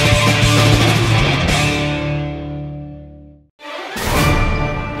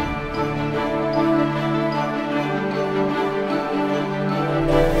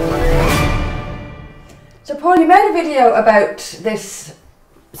 So Paul, you made a video about this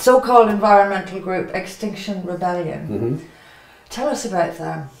so-called environmental group, Extinction Rebellion. Mm-hmm. Tell us about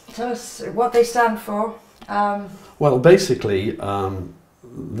them. Tell us what they stand for. Well, basically,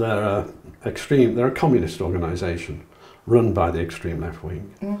 they're a communist organisation run by the extreme left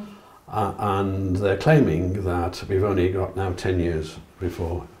wing. And they're claiming that we've only got now 10 years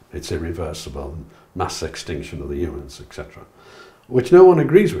before it's irreversible, mass extinction of the humans, etc. Which no one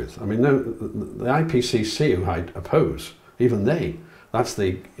agrees with. I mean, no, the IPCC, who I oppose, even they, that's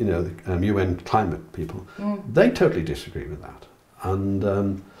the UN climate people, they totally disagree with that. And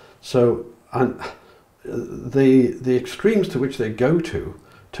the extremes to which they go to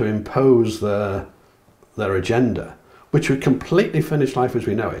impose their agenda, which would completely finish life as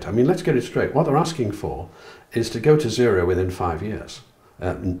we know it. I mean, let's get it straight. What they're asking for is to go to zero within 5 years.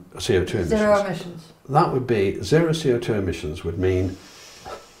 CO2 emissions. Zero emissions. That would be, zero CO2 emissions would mean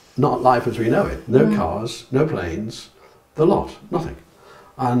not life as we know it. No cars, no planes, the lot, nothing.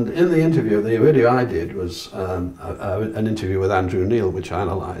 And in the interview, the video I did was an interview with Andrew Neil, which I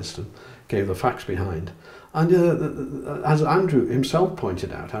analysed and gave the facts behind. And as Andrew himself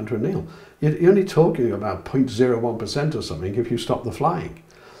pointed out, Andrew Neil, you're only talking about 0.01% or something if you stop the flying.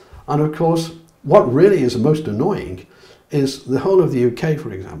 And of course, what really is the most annoying is the whole of the UK,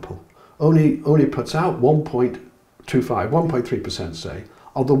 for example, only puts out 1.25, 1.3%, say,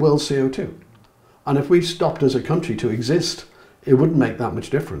 of the world's CO2. And if we stopped as a country to exist, it wouldn't make that much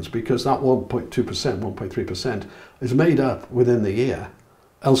difference, because that 1.2%, 1.3% is made up within the year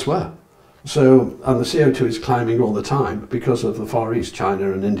elsewhere. So, and the CO2 is climbing all the time because of the Far East,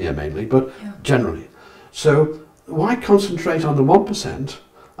 China and India mainly, but generally. So why concentrate on the 1%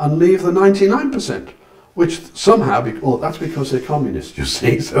 and leave the 99%? Which somehow, well, that's because they're communists, you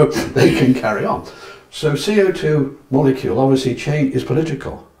see, so they can carry on. So CO2 molecule obviously is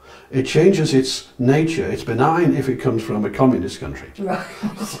political. It changes its nature. It's benign if it comes from a communist country. Right.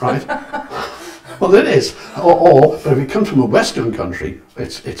 Right? Well, it is. But if it comes from a Western country,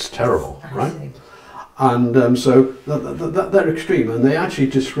 it's terrible, right? And so they're extreme, and they actually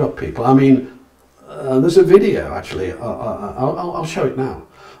disrupt people. I mean, there's a video, actually. I'll show it now.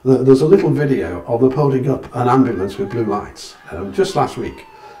 There's a little video of them holding up an ambulance with blue lights just last week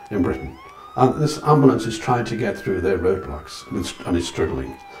in Britain. And this ambulance is trying to get through their roadblocks and it's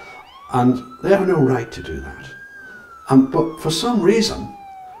struggling. And they have no right to do that. But for some reason,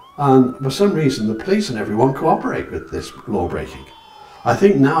 the police and everyone cooperate with this law breaking. I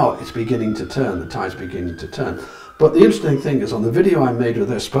think now it's beginning to turn, the tide's beginning to turn. But the interesting thing is, on the video I made with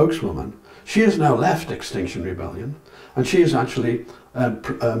their spokeswoman, she has now left Extinction Rebellion, and she is actually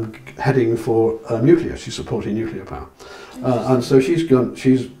heading for nuclear. She's supporting nuclear power, and so she's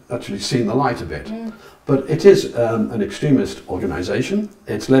actually seen the light a bit. But it is an extremist organisation.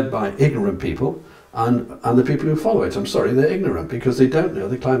 It's led by ignorant people, and the people who follow it, I'm sorry, they're ignorant because they don't know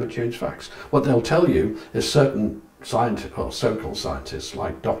the climate change facts. What they'll tell you is certain scientists, or so-called scientists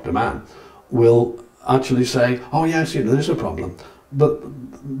like Dr. Mann, will actually say, oh yes, there's a problem. But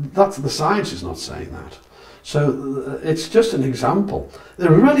the science is not saying that. So it's just an example. There's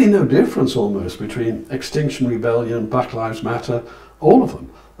really no difference almost between Extinction Rebellion, Black Lives Matter, all of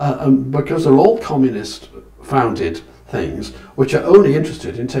them. Because they're all communist founded things which are only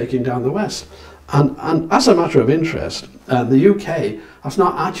interested in taking down the West. And as a matter of interest, the UK has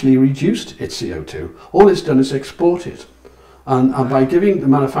not actually reduced its CO2. All it's done is export it. And by giving the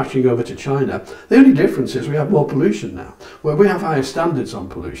manufacturing over to China, the only difference is we have more pollution now. Where we have higher standards on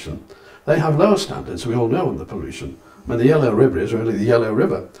pollution, they have lower standards, we all know, on the pollution. When the Yellow River is really the Yellow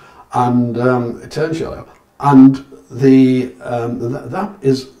River, and it turns yellow. And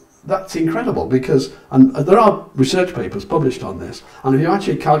that's incredible, because there are research papers published on this, and if you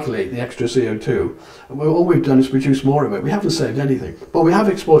actually calculate the extra CO2, all we've done is produce more of it. We haven't saved anything, but we have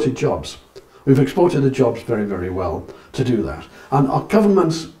exported jobs. We've exported the jobs very, very well to do that. And our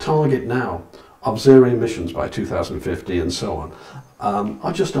government's target now of zero emissions by 2050 and so on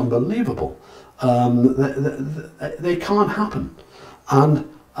are just unbelievable. They can't happen. And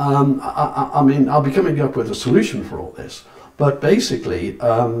I mean, I'll be coming up with a solution for all this. But basically,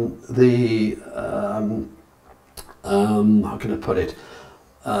 how can I put it?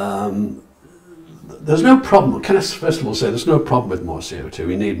 There's no problem. Can I first of all say there's no problem with more CO2?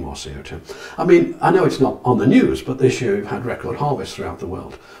 We need more CO2. I mean, I know it's not on the news, but this year we've had record harvests throughout the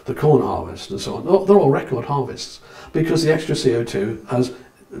world. The corn harvest and so on. They're all record harvests because the extra CO2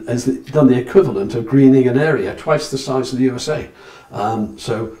 has done the equivalent of greening an area twice the size of the USA.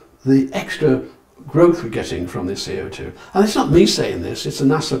 So the extra growth we're getting from this CO2, and it's not me saying this, it's a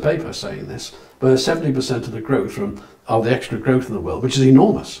NASA paper saying this, but 70% of the growth of the extra growth in the world, which is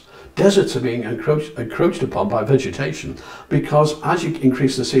enormous. Deserts are being encroached upon by vegetation because as you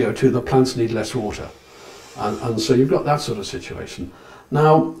increase the CO2, the plants need less water. And so you've got that sort of situation.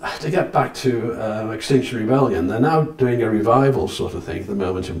 Now, to get back to Extinction Rebellion, they're now doing a revival sort of thing at the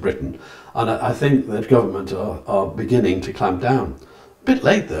moment in Britain. And I think that government are beginning to clamp down. A bit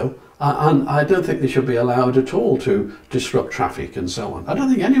late though. And I don't think they should be allowed at all to disrupt traffic and so on. I don't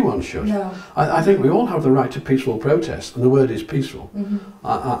think anyone should. No. I think we all have the right to peaceful protest, and the word is peaceful. Mm-hmm.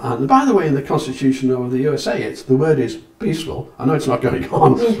 And by the way, in the Constitution of the USA, the word is peaceful. I know it's not going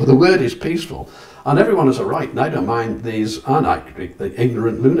on, but the word is peaceful. And everyone has a right, and I don't mind these the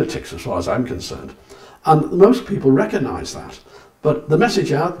ignorant lunatics as far as I'm concerned. And most people recognise that. But the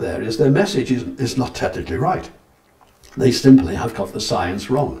message out there is their message is not technically right. They simply have got the science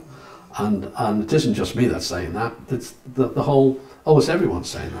wrong. And it isn't just me that's saying that, it's the whole, almost everyone's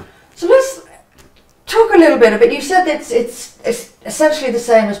saying that. So let's talk a little bit about, you said that it's essentially the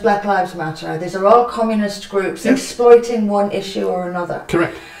same as Black Lives Matter. These are all communist groups exploiting one issue or another.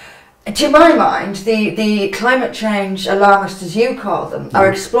 Correct. To my mind, the climate change alarmists, as you call them,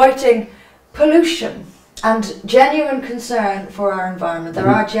 are exploiting pollution and genuine concern for our environment. There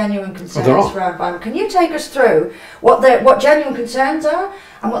are genuine concerns for our environment. Can you take us through what genuine concerns are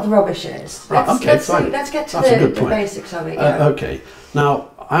and what the rubbish is? Let's get to the basics of it. Yeah. Okay.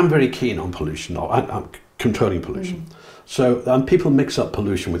 Now, I'm very keen on pollution. I'm controlling pollution. So people mix up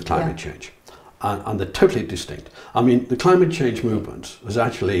pollution with climate change. And they're totally distinct. I mean, the climate change movement has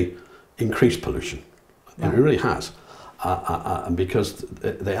actually increased pollution. It really has. Because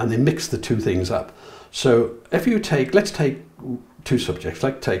they mix the two things up. So if you let's take two subjects.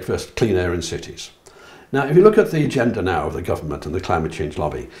 Let's take first clean air in cities. Now, if you look at the agenda now of the government and the climate change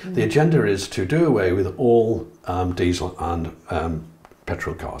lobby, the agenda is to do away with all diesel and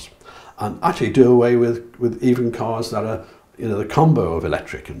petrol cars, and actually do away with even cars that are, the combo of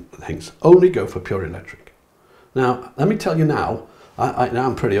electric and things. Only go for pure electric. Now, let me tell you now,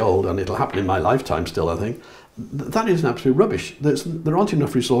 I'm pretty old and it'll happen in my lifetime still, I think. That is absolute rubbish. There aren't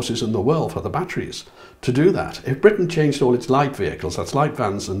enough resources in the world for the batteries to do that. If Britain changed all its light vehicles, that's light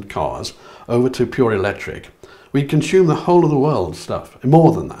vans and cars, over to pure electric, we'd consume the whole of the world's stuff,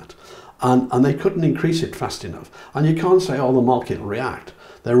 more than that. And they couldn't increase it fast enough. And you can't say, oh, the market will react.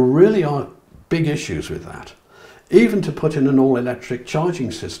 There really are big issues with that. Even to put in an all-electric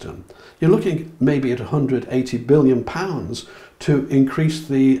charging system, you're looking maybe at £180 billion to increase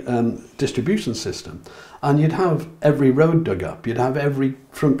the distribution system. And you'd have every road dug up, you'd have every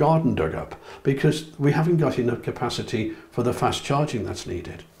front garden dug up, because we haven't got enough capacity for the fast charging that's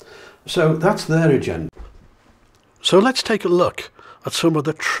needed. So that's their agenda. So let's take a look at some of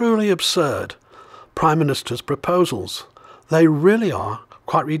the truly absurd Prime Minister's proposals. They really are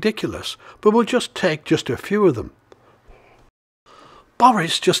quite ridiculous, but we'll just take just a few of them.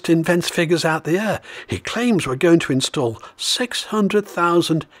 Boris just invents figures out the air. He claims we're going to install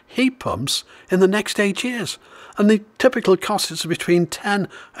 600,000 heat pumps in the next 8 years, and the typical cost is between £10,000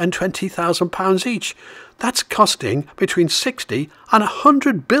 and £20,000 each. That's costing between 60 and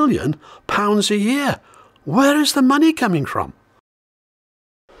 100 billion pounds a year. Where is the money coming from?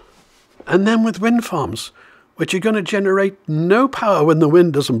 And then with wind farms, which are going to generate no power when the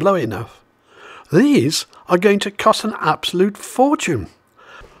wind doesn't blow enough. These are going to cost an absolute fortune.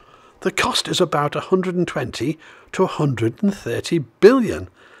 The cost is about 120 to 130 billion.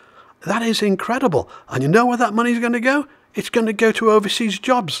 That is incredible. And you know where that money is going to go? It's going to go to overseas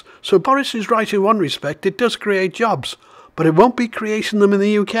jobs. So Boris is right in one respect. It does create jobs, but it won't be creating them in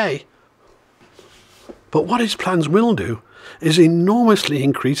the UK. But what his plans will do is enormously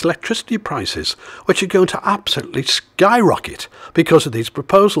increase electricity prices, which are going to absolutely skyrocket because of these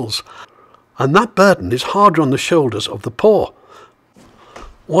proposals. And that burden is harder on the shoulders of the poor.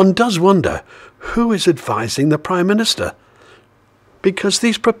 One does wonder who is advising the Prime Minister, because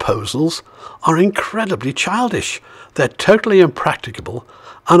these proposals are incredibly childish. They're totally impracticable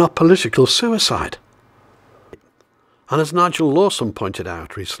and are political suicide. And as Nigel Lawson pointed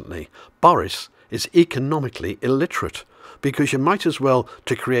out recently, Boris is economically illiterate, because you might as well,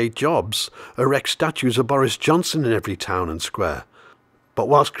 to create jobs, erect statues of Boris Johnson in every town and square. But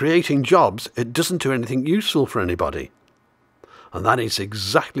whilst creating jobs, it doesn't do anything useful for anybody. And that is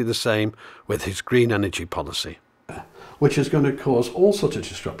exactly the same with his green energy policy, which is going to cause all sorts of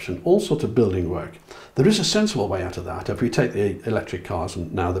disruption, all sorts of building work. There is a sensible way out of that. If we take the electric cars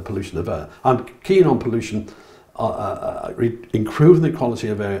and now the pollution of air, I'm keen on pollution, improving the quality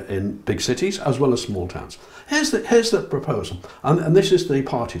of air in big cities as well as small towns. Here's the proposal, and this is the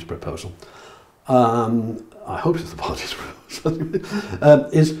party's proposal. I hope it's the party's proposal.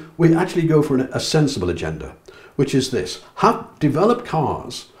 Is we actually go for a sensible agenda, which is this: develop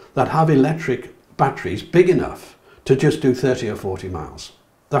cars that have electric batteries big enough to just do 30 or 40 miles.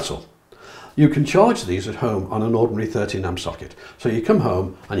 That's all. You can charge these at home on an ordinary 13 amp socket. So you come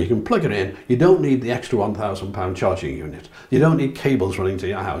home and you can plug it in. You don't need the extra £1,000 charging unit. You don't need cables running to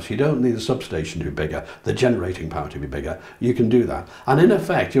your house. You don't need the substation to be bigger, the generating power to be bigger. You can do that. And in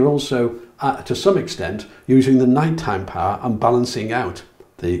effect, you're also, to some extent, using the nighttime power and balancing out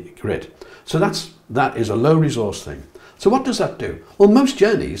the grid. So that is a low resource thing. So what does that do? Well, most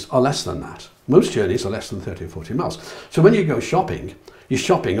journeys are less than that. Most journeys are less than 30 or 40 miles. So when you go shopping, you're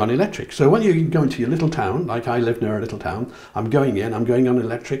shopping on electric. So when you go into your little town, like I live near a little town, I'm going on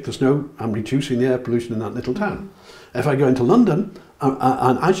electric. I'm reducing the air pollution in that little town. If I go into London,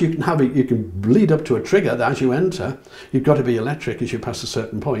 and as you can have it, you can lead up to a trigger that as you enter, you've got to be electric as you pass a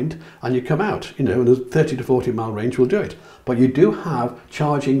certain point, and you come out, and a 30 to 40 mile range will do it. But you do have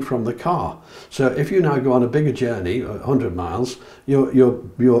charging from the car. So if you now go on a bigger journey, 100 miles,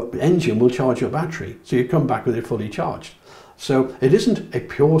 your engine will charge your battery. So you come back with it fully charged. So it isn't a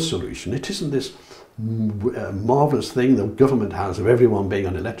pure solution. It isn't this marvellous thing the government has of everyone being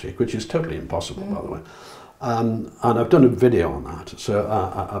on electric, which is totally impossible, by the way. And I've done a video on that,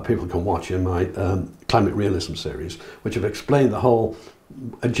 so people can watch in my climate realism series, which have explained the whole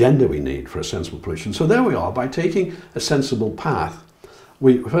agenda we need for a sensible pollution. So there we are. By taking a sensible path,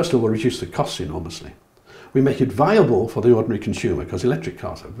 we first of all reduce the costs enormously. We make it viable for the ordinary consumer, because electric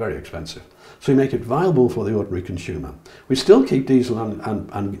cars are very expensive. So we make it viable for the ordinary consumer. We still keep diesel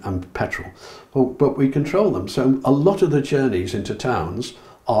and petrol, but we control them. So a lot of the journeys into towns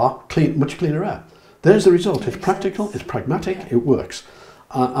are much cleaner air. There's the result. It's practical, it's pragmatic, it works.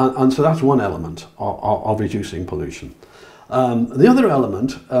 And so that's one element of reducing pollution. The other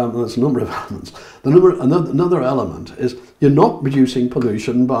element, there's a number of elements, another element is you're not reducing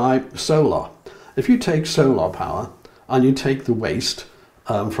pollution by solar. If you take solar power and you take the waste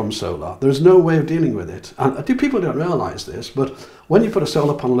from solar, there's no way of dealing with it. And people don't realise this, but when you put a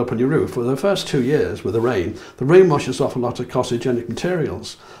solar panel up on your roof, for the first 2 years with the rain washes off a lot of carcinogenic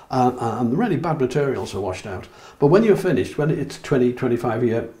materials, and the really bad materials are washed out. But when you're finished, when its 20-25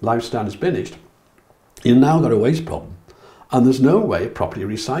 year lifespan is finished, you've now got a waste problem, and there's no way of properly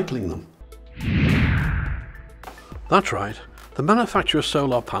recycling them. That's right. The manufacture of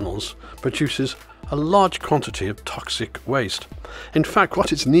solar panels produces a large quantity of toxic waste. In fact,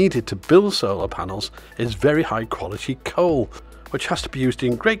 what is needed to build solar panels is very high quality coal, which has to be used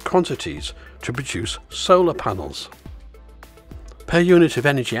in great quantities to produce solar panels. Per unit of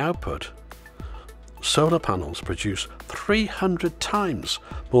energy output, solar panels produce 300 times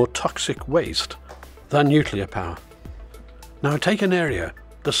more toxic waste than nuclear power. Now take an area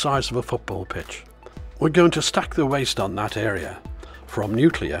the size of a football pitch. We're going to stack the waste on that area from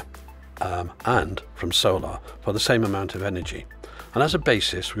nuclear and from solar for the same amount of energy. And as a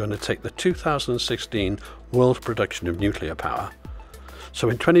basis, we're going to take the 2016 world production of nuclear power. So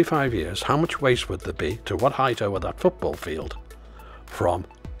in 25 years, how much waste would there be, to what height over that football field, from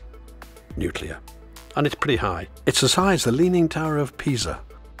nuclear? And it's pretty high. It's as high as the Leaning Tower of Pisa.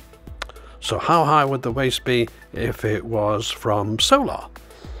 So how high would the waste be if it was from solar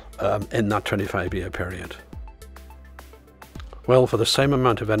in that 25-year period? Well, for the same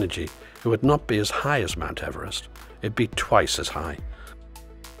amount of energy, It would not be as high as Mount Everest, it'd be twice as high.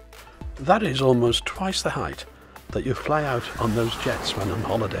 That is almost twice the height that you fly out on those jets when on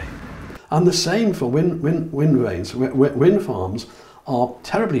holiday. And the same for wind vanes. Wind farms are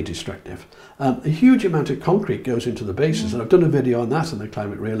terribly destructive. A huge amount of concrete goes into the bases, and I've done a video on that in the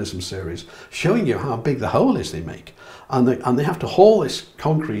Climate Realism series, showing you how big the hole is they make. And they have to haul this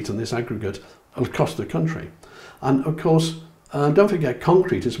concrete and this aggregate across the country. And of course, don't forget,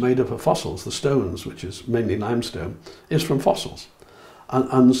 concrete is made up of fossils. The stones, which is mainly limestone, is from fossils.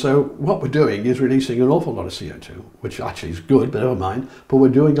 And so what we're doing is releasing an awful lot of CO2, which actually is good, but never mind, but we're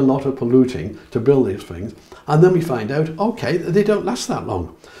doing a lot of polluting to build these things. And then we find out, okay, they don't last that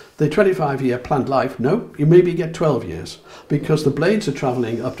long. The 25-year plant life, no, you maybe get 12 years, because the blades are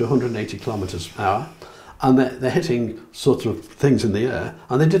travelling up to 180 kilometres an hour, and they're hitting sorts of things in the air,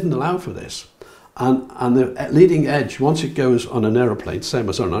 and they didn't allow for this. And the leading edge, once it goes on an aeroplane, same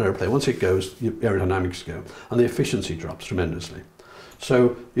as on an aeroplane, once it goes, aerodynamics go, and the efficiency drops tremendously.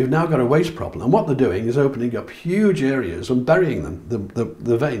 So you've now got a waste problem, and what they're doing is opening up huge areas and burying them,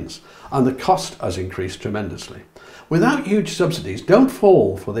 the veins, and the cost has increased tremendously. Without huge subsidies, don't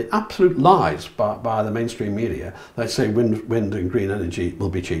fall for the absolute lies by the mainstream media that say wind and green energy will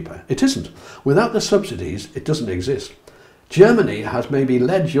be cheaper. It isn't. Without the subsidies, it doesn't exist. Germany has maybe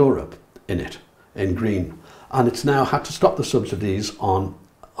led Europe in green, and it's now had to stop the subsidies on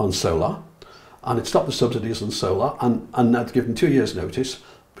solar. And it stopped the subsidies on solar, and that's given 2 years notice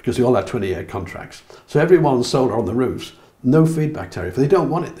because they all had 20-year contracts. So everyone's solar on the roofs, no feedback tariff. They don't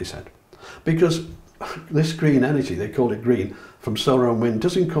want it, they said, because this green energy, they call it green, from solar and wind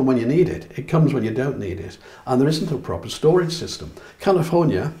doesn't come when you need it. It comes when you don't need it. And there isn't a proper storage system.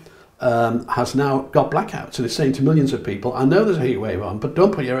 California has now got blackouts, and it's saying to millions of people, I know there's a heat wave on, but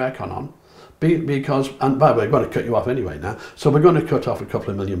don't put your aircon on. Because, and by the way, we're going to cut you off anyway now, so we're going to cut off a couple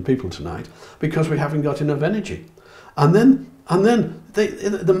of million people tonight because we haven't got enough energy. And then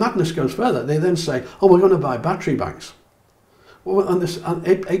the madness goes further. They then say, oh, we're going to buy battery banks. Well, and this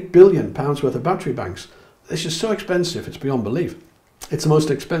 £8 billion worth of battery banks. This is so expensive, it's beyond belief. It's the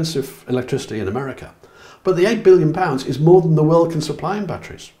most expensive electricity in America. But the £8 billion is more than the world can supply in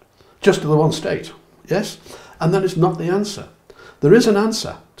batteries, just to the one state, yes? And that is not the answer. There is an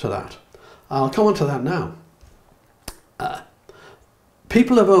answer to that. I'll come on to that now.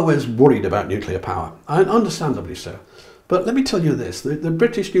 People have always worried about nuclear power, and understandably so. But let me tell you this, the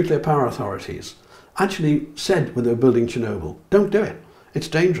British nuclear power authorities actually said when they were building Chernobyl, don't do it, it's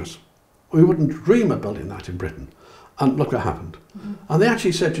dangerous. We wouldn't dream of building that in Britain. And look what happened. Mm-hmm. And they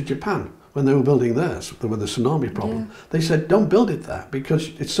actually said to Japan, when they were building theirs, with the tsunami problem, they said, don't build it there because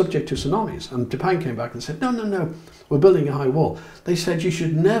it's subject to tsunamis. And Japan came back and said, no, we're building a high wall. They said you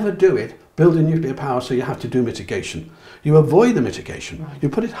should never do it, build a nuclear power, so you have to do mitigation. You avoid the mitigation. Right. You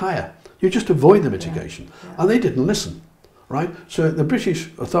put it higher. You just avoid the mitigation. Yeah. And they didn't listen, right? So the British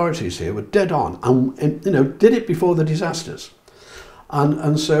authorities here were dead on and did it before the disasters.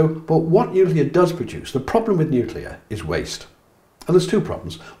 And so, but what nuclear does produce, the problem with nuclear is waste. And there's two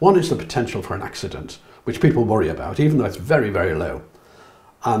problems. One is the potential for an accident, which people worry about, even though it's very, very low.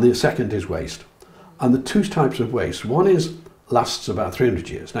 And the second is waste. And the two types of waste, one lasts about 300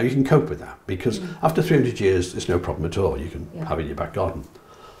 years. Now you can cope with that because after 300 years, it's no problem at all. You can have it in your back garden.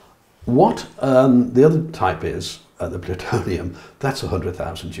 What the other type is, the plutonium, that's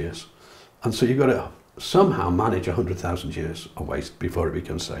 100,000 years. And so you've got to somehow manage 100,000 years of waste before it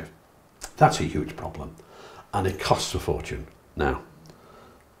becomes safe. That's a huge problem. And it costs a fortune. Now,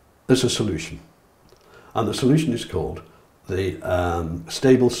 there's a solution, and the solution is called the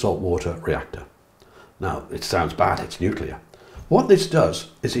stable saltwater reactor. Now, it sounds bad, it's nuclear. What this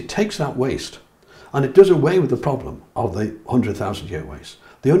does is it takes that waste, and it does away with the problem of the 100,000-year waste.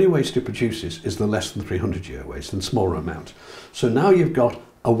 The only waste it produces is the less than 300-year waste, and smaller amount. So now you've got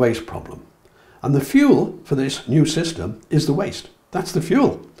a waste problem. And the fuel for this new system is the waste. That's the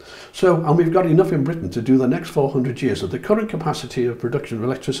fuel. So, and we've got enough in Britain to do the next 400 years. Of the current capacity of production of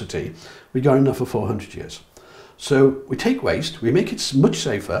electricity, we got enough for 400 years. So we take waste, we make it much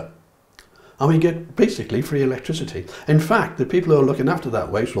safer, and we get basically free electricity. In fact, the people who are looking after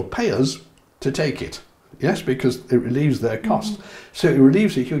that waste will pay us to take it. Yes, because it relieves their cost. So it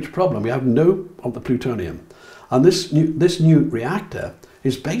relieves a huge problem. We have no of the plutonium. And this new reactor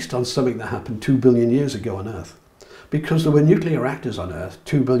is based on something that happened 2 billion years ago on Earth. Because there were nuclear reactors on Earth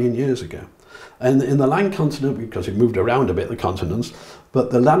 2 billion years ago. And in the land continent, because it moved around a bit, the continents,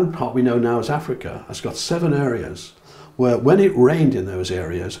 but the land part we know now as Africa has got 7 areas where when it rained in those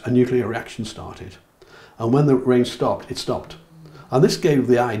areas, a nuclear reaction started. And when the rain stopped, it stopped. And this gave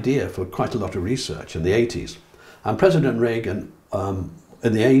the idea for quite a lot of research in the 80s. And President Reagan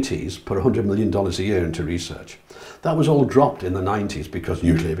in the 80s, put $100 million a year into research. That was all dropped in the 90s because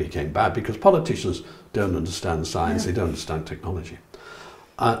nuclear became bad, because politicians don't understand science, they don't understand technology.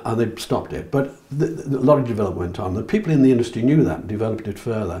 And they stopped it. But a lot of development went on. The people in the industry knew that and developed it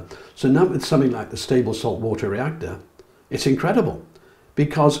further. So now with something like the stable salt water reactor, it's incredible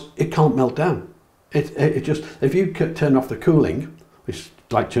because it can't melt down. It just, if you turn off the cooling, which is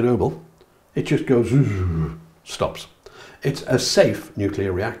like Chernobyl, it just goes, stops. It's a safe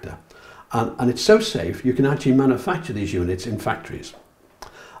nuclear reactor. And it's so safe, you can actually manufacture these units in factories.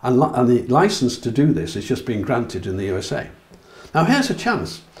 And the license to do this is just being granted in the USA. Now here's a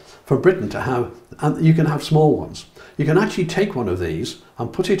chance for Britain to have, and you can have small ones. You can actually take one of these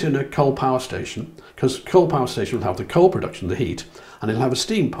and put it in a coal power station, because coal power station will have the coal production, the heat, and it'll have a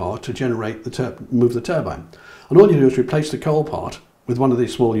steam part to generate move the turbine. And all you do is replace the coal part with one of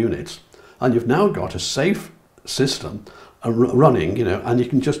these small units, and you've now got a safe system running, you know, and you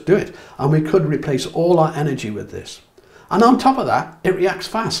can just do it. And we could replace all our energy with this. And on top of that, it reacts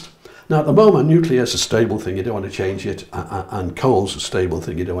fast. Now at the moment, nuclear is a stable thing, you don't want to change it, and coal's a stable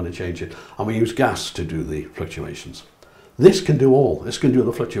thing, you don't want to change it. And we use gas to do the fluctuations. This can do all, this can do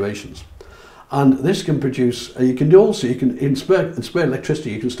the fluctuations. And this can produce, you can do also, you can, in spare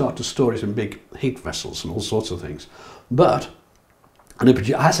electricity, you can start to store it in big heat vessels and all sorts of things. But, and it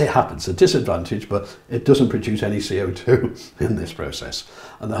as it happens, a disadvantage, but it doesn't produce any CO2 in this process.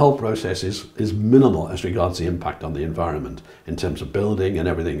 And the whole process is minimal as regards the impact on the environment in terms of building and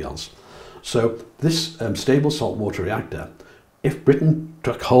everything else. So this stable saltwater reactor, if Britain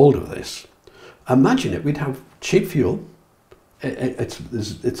took hold of this, imagine it, we'd have cheap fuel, it's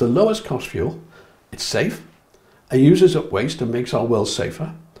the lowest cost fuel, it's safe, it uses up waste and makes our world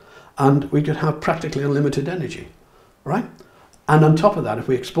safer, and we could have practically unlimited energy, right? And on top of that, if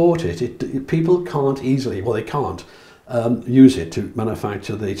we export it, people can't easily, well they can't, use it to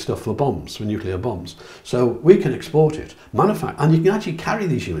manufacture the stuff for bombs, for nuclear bombs. So we can export it, manufacture, and you can actually carry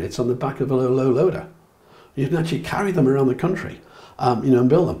these units on the back of a low loader. You can actually carry them around the country, you know, and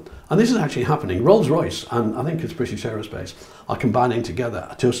build them. And this is actually happening. Rolls-Royce, and I think it's British Aerospace, are combining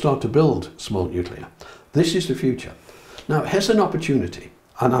together to start to build small nuclear. This is the future. Now, here's an opportunity,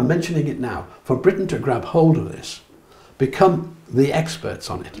 and I'm mentioning it now, for Britain to grab hold of this, become the experts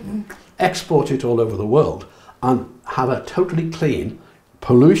on it, export it all over the world, and have a totally clean,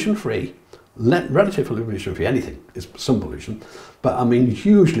 pollution-free, relatively pollution-free, anything is some pollution, but I mean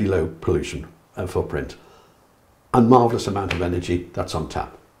hugely low pollution footprint, and marvellous amount of energy that's on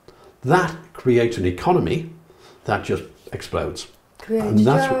tap. That creates an economy that just explodes. Creates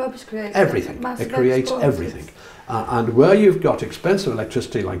jobs, creates everything. It creates everything. And where you've got expensive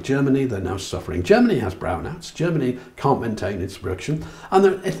electricity like Germany, they're now suffering. Germany has brownouts. Germany can't maintain its production.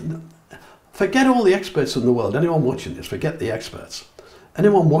 And forget all the experts in the world. Anyone watching this, forget the experts.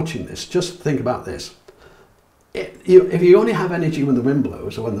 Anyone watching this, just think about this. If you only have energy when the wind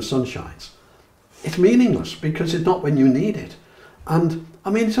blows or when the sun shines, it's meaningless because it's not when you need it. And I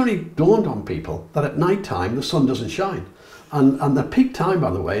mean, it's only dawned on people that at night time the sun doesn't shine. And the peak time,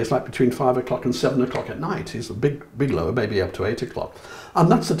 by the way, is like between 5 o'clock and 7 o'clock at night. It's a big lower, maybe up to 8 o'clock. And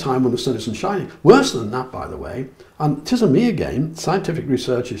that's the time when the sun isn't shining. Worse than that, by the way, and it isn't me again, scientific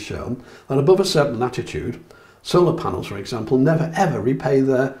research has shown that above a certain latitude, solar panels, for example, never ever repay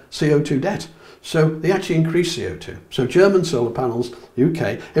their CO2 debt. So they actually increase CO2. So German solar panels,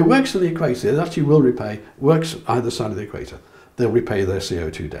 UK, it works on the equator, it actually will repay, works either side of the equator. They'll repay their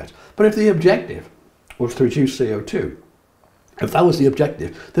CO2 debt. But if the objective was to reduce CO2, if that was the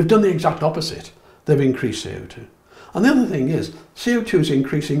objective, they've done the exact opposite. They've increased CO2. And the other thing is, CO2 is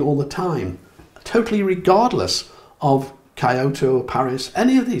increasing all the time, totally regardless of Kyoto, Paris,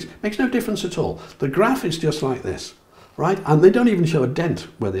 any of these. Makes no difference at all. The graph is just like this, right? And they don't even show a dent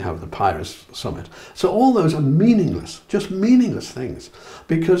where they have the Paris summit. So all those are meaningless, just meaningless things,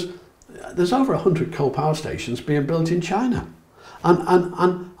 because there's over 100 coal power stations being built in China.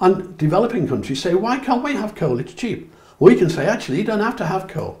 And developing countries say, why can't we have coal? It's cheap. We can say, actually, you don't have to have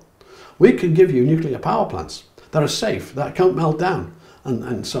coal. We can give you nuclear power plants that are safe, that can't melt down,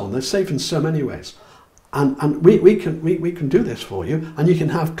 and so on. They're safe in so many ways. And we can do this for you, and you can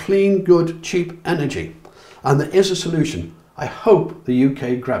have clean, good, cheap energy. And there is a solution. I hope the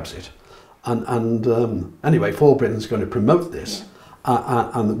UK grabs it. And anyway, For Britain's going to promote this,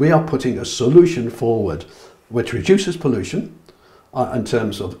 and we are putting a solution forward which reduces pollution in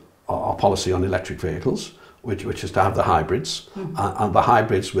terms of our policy on electric vehicles, which is to have the hybrids, and the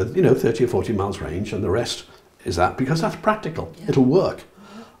hybrids with 30 or 40 miles range, and the rest is that, because that's practical. Yeah. It'll work.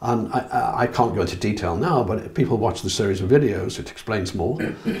 And I can't go into detail now, but if people watch the series of videos, it explains more.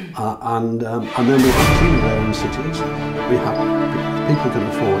 And then we have clean air in cities. We have People can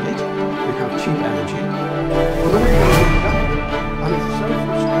afford it. We have cheap energy. But then we go back, and it's so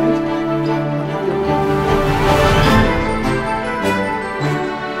frustrating.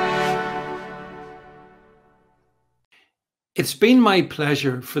 It's been my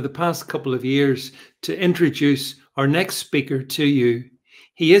pleasure for the past couple of years to introduce our next speaker to you.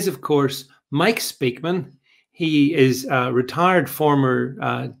 He is, of course, Mike Speakman. He is a retired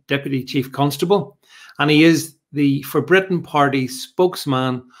former Deputy Chief Constable, and he is the For Britain Party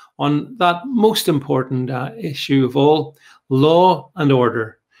spokesman on that most important issue of all, law and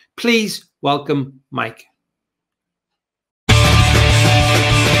order. Please welcome Mike.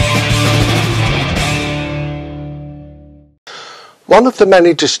 One of the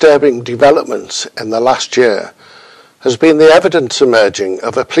many disturbing developments in the last year has been the evidence emerging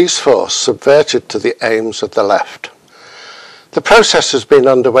of a police force subverted to the aims of the left. The process has been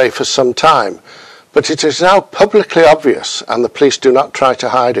underway for some time, but it is now publicly obvious and the police do not try to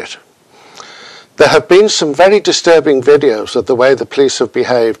hide it. There have been some very disturbing videos of the way the police have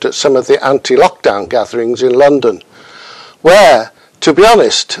behaved at some of the anti-lockdown gatherings in London, where, to be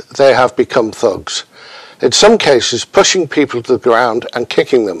honest, they have become thugs. In some cases pushing people to the ground and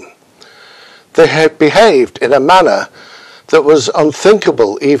kicking them. They have behaved in a manner that was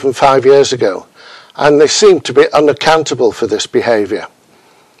unthinkable even 5 years ago, and they seem to be unaccountable for this behaviour.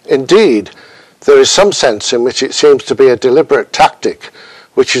 Indeed, there is some sense in which it seems to be a deliberate tactic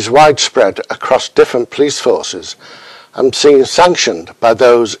which is widespread across different police forces and seen sanctioned by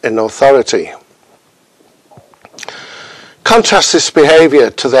those in authority. Contrast this behaviour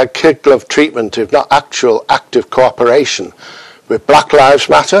to their kid-glove treatment, if not actual active cooperation, with Black Lives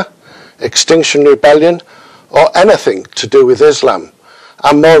Matter, Extinction Rebellion, or anything to do with Islam,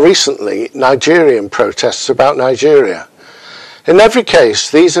 and more recently, Nigerian protests about Nigeria. In every case,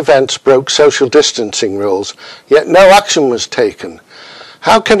 these events broke social distancing rules, yet no action was taken.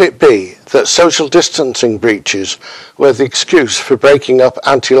 How can it be that social distancing breaches were the excuse for breaking up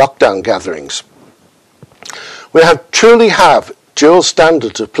anti-lockdown gatherings? We truly have dual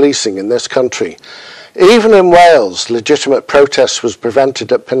standards of policing in this country. Even in Wales, legitimate protest was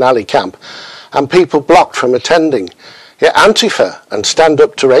prevented at Penally Camp and people blocked from attending. Yet Antifa and Stand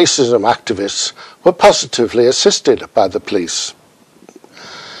Up to Racism activists were positively assisted by the police.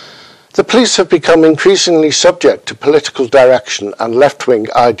 The police have become increasingly subject to political direction and left-wing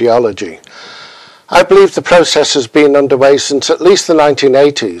ideology. I believe the process has been underway since at least the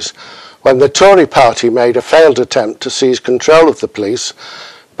 1980s, when the Tory party made a failed attempt to seize control of the police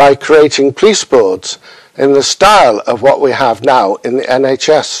by creating police boards in the style of what we have now in the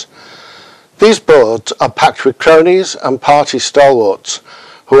NHS. These boards are packed with cronies and party stalwarts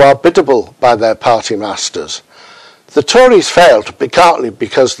who are biddable by their party masters. The Tories failed partly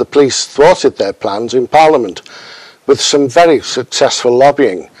because the police thwarted their plans in Parliament with some very successful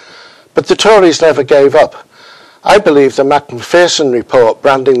lobbying, but the Tories never gave up. I believe the McPherson report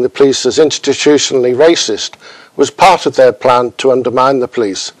branding the police as institutionally racist was part of their plan to undermine the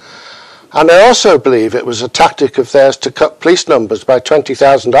police. And I also believe it was a tactic of theirs to cut police numbers by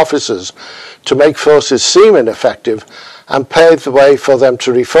 20,000 officers to make forces seem ineffective and pave the way for them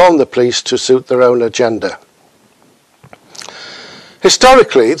to reform the police to suit their own agenda.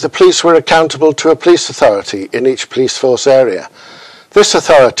 Historically, the police were accountable to a police authority in each police force area. This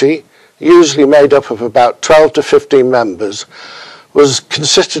authority, usually made up of about 12 to 15 members,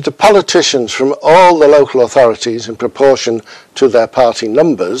 consisted of politicians from all the local authorities in proportion to their party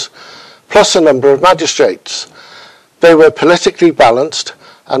numbers, plus a number of magistrates. They were politically balanced,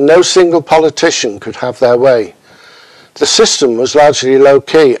 and no single politician could have their way. The system was largely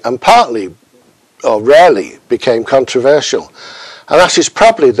low-key and partly, or rarely, became controversial, and that is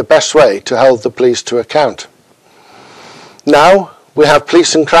probably the best way to hold the police to account. Now, we have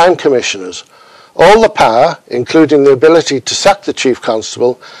police and crime commissioners. All the power, including the ability to sack the chief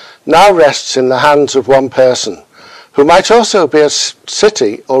constable, now rests in the hands of one person, who might also be a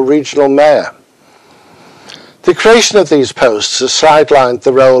city or regional mayor. The creation of these posts has sidelined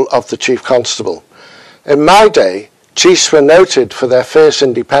the role of the chief constable. In my day, chiefs were noted for their fierce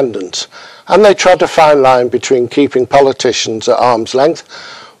independence, and they trod a fine line between keeping politicians at arm's length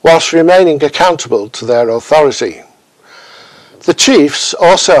whilst remaining accountable to their authority. The chiefs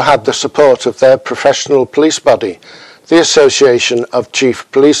also had the support of their professional police body, the Association of Chief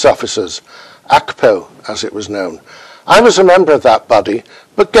Police Officers, ACPO as it was known. I was a member of that body,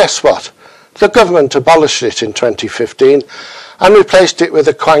 but guess what? The government abolished it in 2015 and replaced it with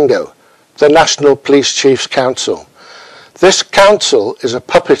a Quango, the National Police Chiefs Council. This council is a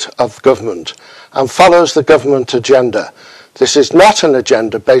puppet of government and follows the government agenda. This is not an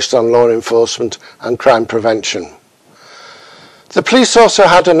agenda based on law enforcement and crime prevention. The police also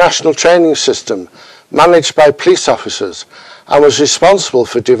had a national training system managed by police officers and was responsible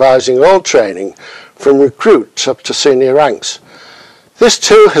for devising all training from recruits up to senior ranks. This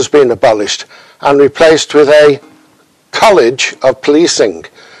too has been abolished and replaced with a College of Policing,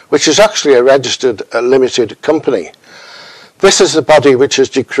 which is actually a registered limited company. This is the body which has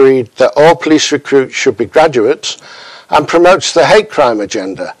decreed that all police recruits should be graduates and promotes the hate crime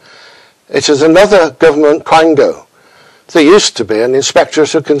agenda. It is another government quango. There used to be an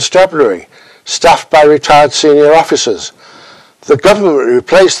inspectorate of constabulary, staffed by retired senior officers. The government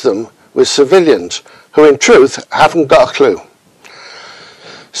replaced them with civilians who in truth haven't got a clue.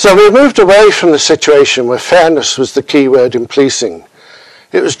 So we moved away from the situation where fairness was the key word in policing.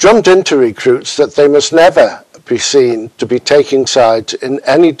 It was drummed into recruits that they must never be seen to be taking sides in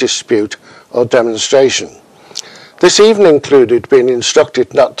any dispute or demonstration. This even included being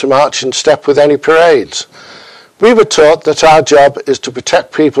instructed not to march in step with any parades. We were taught that our job is to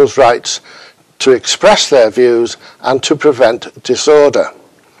protect people's rights, to express their views and to prevent disorder.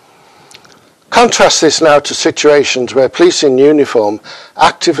 Contrast this now to situations where police in uniform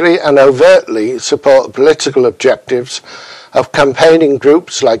actively and overtly support political objectives of campaigning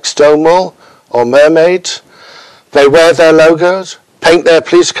groups like Stonewall or Mermaids. They wear their logos, paint their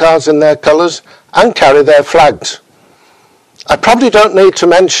police cars in their colours and carry their flags. I probably don't need to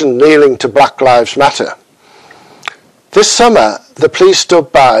mention kneeling to Black Lives Matter. This summer, the police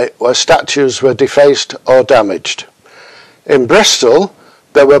stood by where statues were defaced or damaged. In Bristol,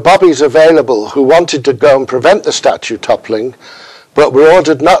 there were bobbies available who wanted to go and prevent the statue toppling, but were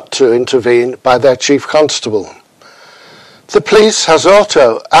ordered not to intervene by their chief constable. The police has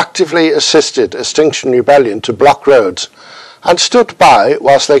also actively assisted Extinction Rebellion to block roads and stood by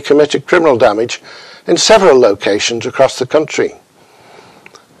whilst they committed criminal damage in several locations across the country.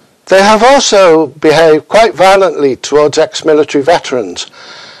 They have also behaved quite violently towards ex-military veterans,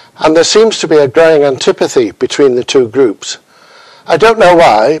 and there seems to be a growing antipathy between the two groups. I don't know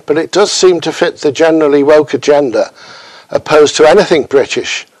why, but it does seem to fit the generally woke agenda, opposed to anything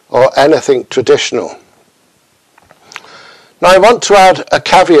British or anything traditional. Now I want to add a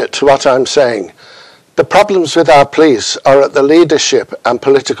caveat to what I'm saying. The problems with our police are at the leadership and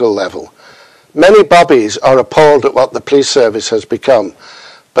political level. Many bobbies are appalled at what the police service has become,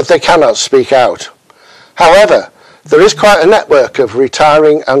 but they cannot speak out. However, there is quite a network of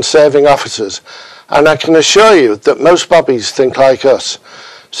retiring and serving officers, and I can assure you that most bobbies think like us.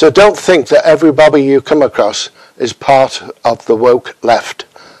 So don't think that every bobby you come across is part of the woke left.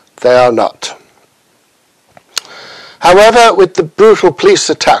 They are not. However, with the brutal police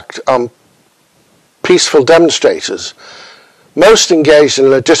attack on peaceful demonstrators, most engaged in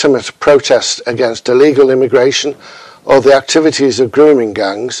legitimate protests against illegal immigration or the activities of grooming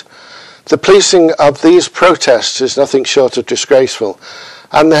gangs, the policing of these protests is nothing short of disgraceful,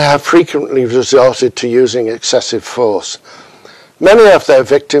 and they have frequently resorted to using excessive force. Many of their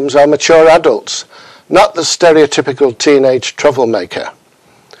victims are mature adults, not the stereotypical teenage troublemaker.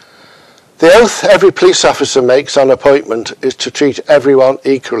 The oath every police officer makes on appointment is to treat everyone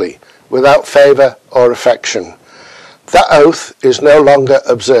equally, without favour or affection. That oath is no longer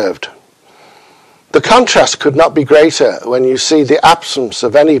observed. The contrast could not be greater when you see the absence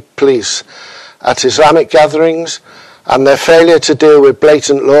of any police at Islamic gatherings and their failure to deal with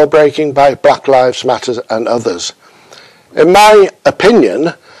blatant law breaking by Black Lives Matter and others. In my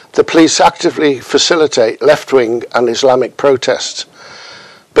opinion, the police actively facilitate left-wing and Islamic protests.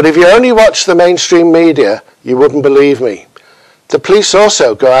 But if you only watch the mainstream media, you wouldn't believe me. The police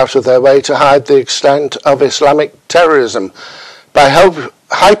also go out of their way to hide the extent of Islamic terrorism by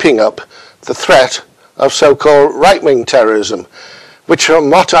hyping up the threat of so-called right-wing terrorism, which from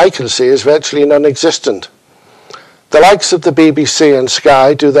what I can see is virtually non-existent. The likes of the BBC and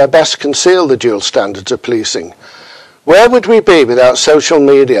Sky do their best to conceal the dual standards of policing. Where would we be without social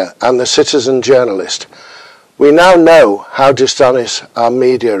media and the citizen journalist? We now know how dishonest our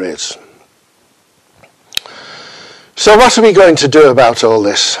media is. So what are we going to do about all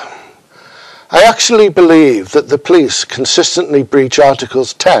this? I actually believe that the police consistently breach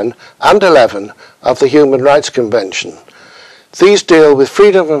Articles 10 and 11 of the Human Rights Convention. These deal with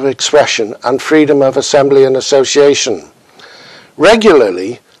freedom of expression and freedom of assembly and association.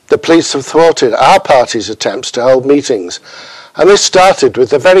 Regularly, the police have thwarted our party's attempts to hold meetings, and this started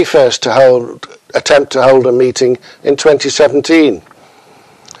with the very first attempt to hold a meeting in 2017.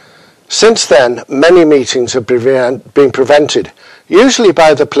 Since then, many meetings have been prevented, usually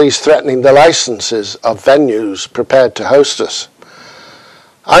by the police threatening the licenses of venues prepared to host us.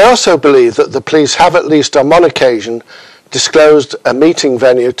 I also believe that the police have at least on one occasion disclosed a meeting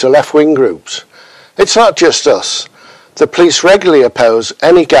venue to left-wing groups. It's not just us. The police regularly oppose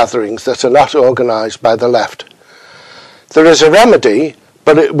any gatherings that are not organised by the left. There is a remedy,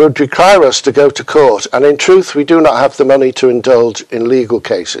 but it would require us to go to court, and in truth we do not have the money to indulge in legal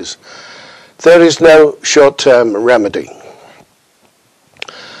cases. There is no short-term remedy.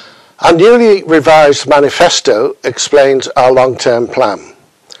 Our newly revised manifesto explains our long-term plan.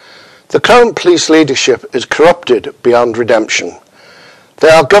 The current police leadership is corrupted beyond redemption. They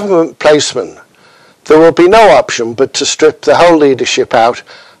are government placemen. There will be no option but to strip the whole leadership out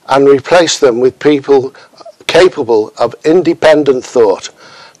and replace them with people capable of independent thought,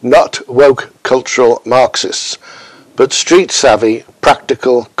 not woke cultural Marxists, but street-savvy,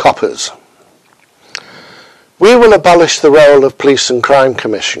 practical coppers. We will abolish the role of Police and Crime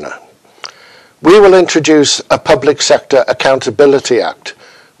Commissioner. We will introduce a Public Sector Accountability Act,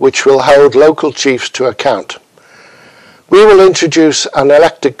 which will hold local chiefs to account. We will introduce an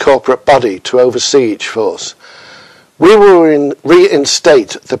elected corporate body to oversee each force. We will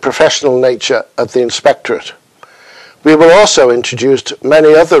reinstate the professional nature of the inspectorate. We will also introduce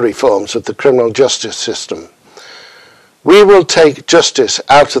many other reforms of the criminal justice system. We will take justice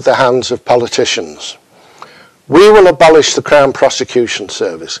out of the hands of politicians. We will abolish the Crown Prosecution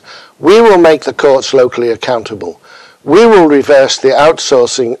Service. We will make the courts locally accountable. We will reverse the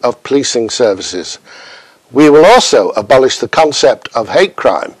outsourcing of policing services. We will also abolish the concept of hate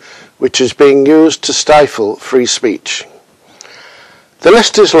crime, which is being used to stifle free speech. The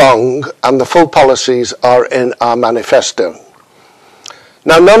list is long, and the full policies are in our manifesto.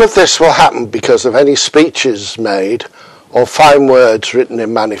 Now, none of this will happen because of any speeches made or fine words written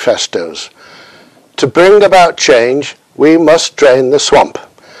in manifestos. To bring about change, we must drain the swamp.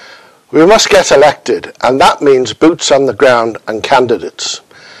 We must get elected, and that means boots on the ground and candidates.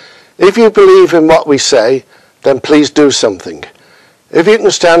 If you believe in what we say, then please do something. If you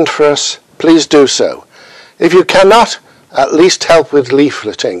can stand for us, please do so. If you cannot, at least help with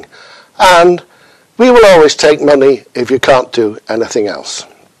leafleting. And we will always take money if you can't do anything else.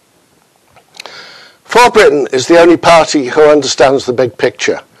 For Britain is the only party who understands the big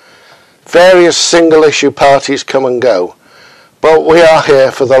picture. Various single-issue parties come and go, but we are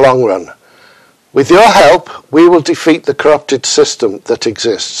here for the long run. With your help, we will defeat the corrupted system that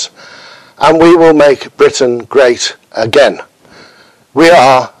exists, and we will make Britain great again. We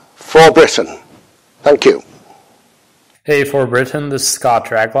are For Britain. Thank you. Hey, For Britain, this is Scott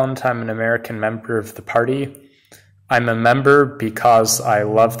Dragland. I'm an American member of the party. I'm a member because I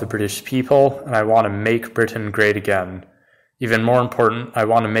love the British people, and I want to make Britain great again. Even more important, I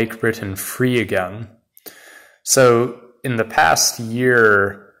want to make Britain free again. So in the past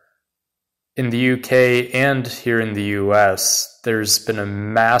year, in the UK and here in the US, there's been a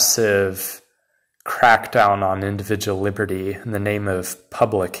massive crackdown on individual liberty in the name of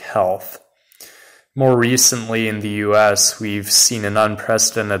public health. More recently in the US, we've seen an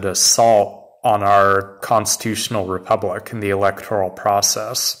unprecedented assault on our constitutional republic and the electoral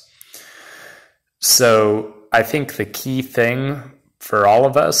process. So I think the key thing for all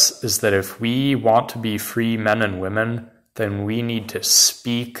of us is that if we want to be free men and women, then we need to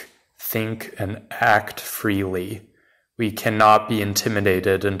speak, think, and act freely. We cannot be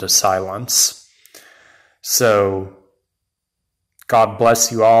intimidated into silence. So, God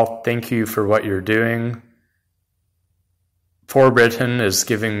bless you all. Thank you for what you're doing. For Britain is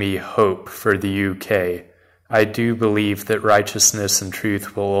giving me hope for the UK. I do believe that righteousness and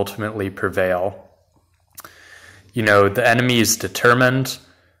truth will ultimately prevail. You know, the enemy is determined,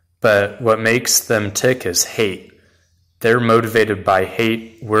 but what makes them tick is hate. They're motivated by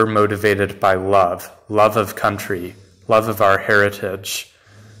hate. We're motivated by love. Love of country. Love of our heritage.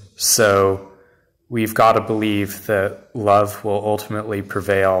 So we've got to believe that love will ultimately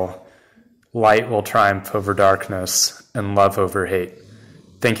prevail. Light will triumph over darkness and love over hate.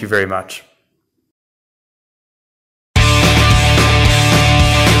 Thank you very much.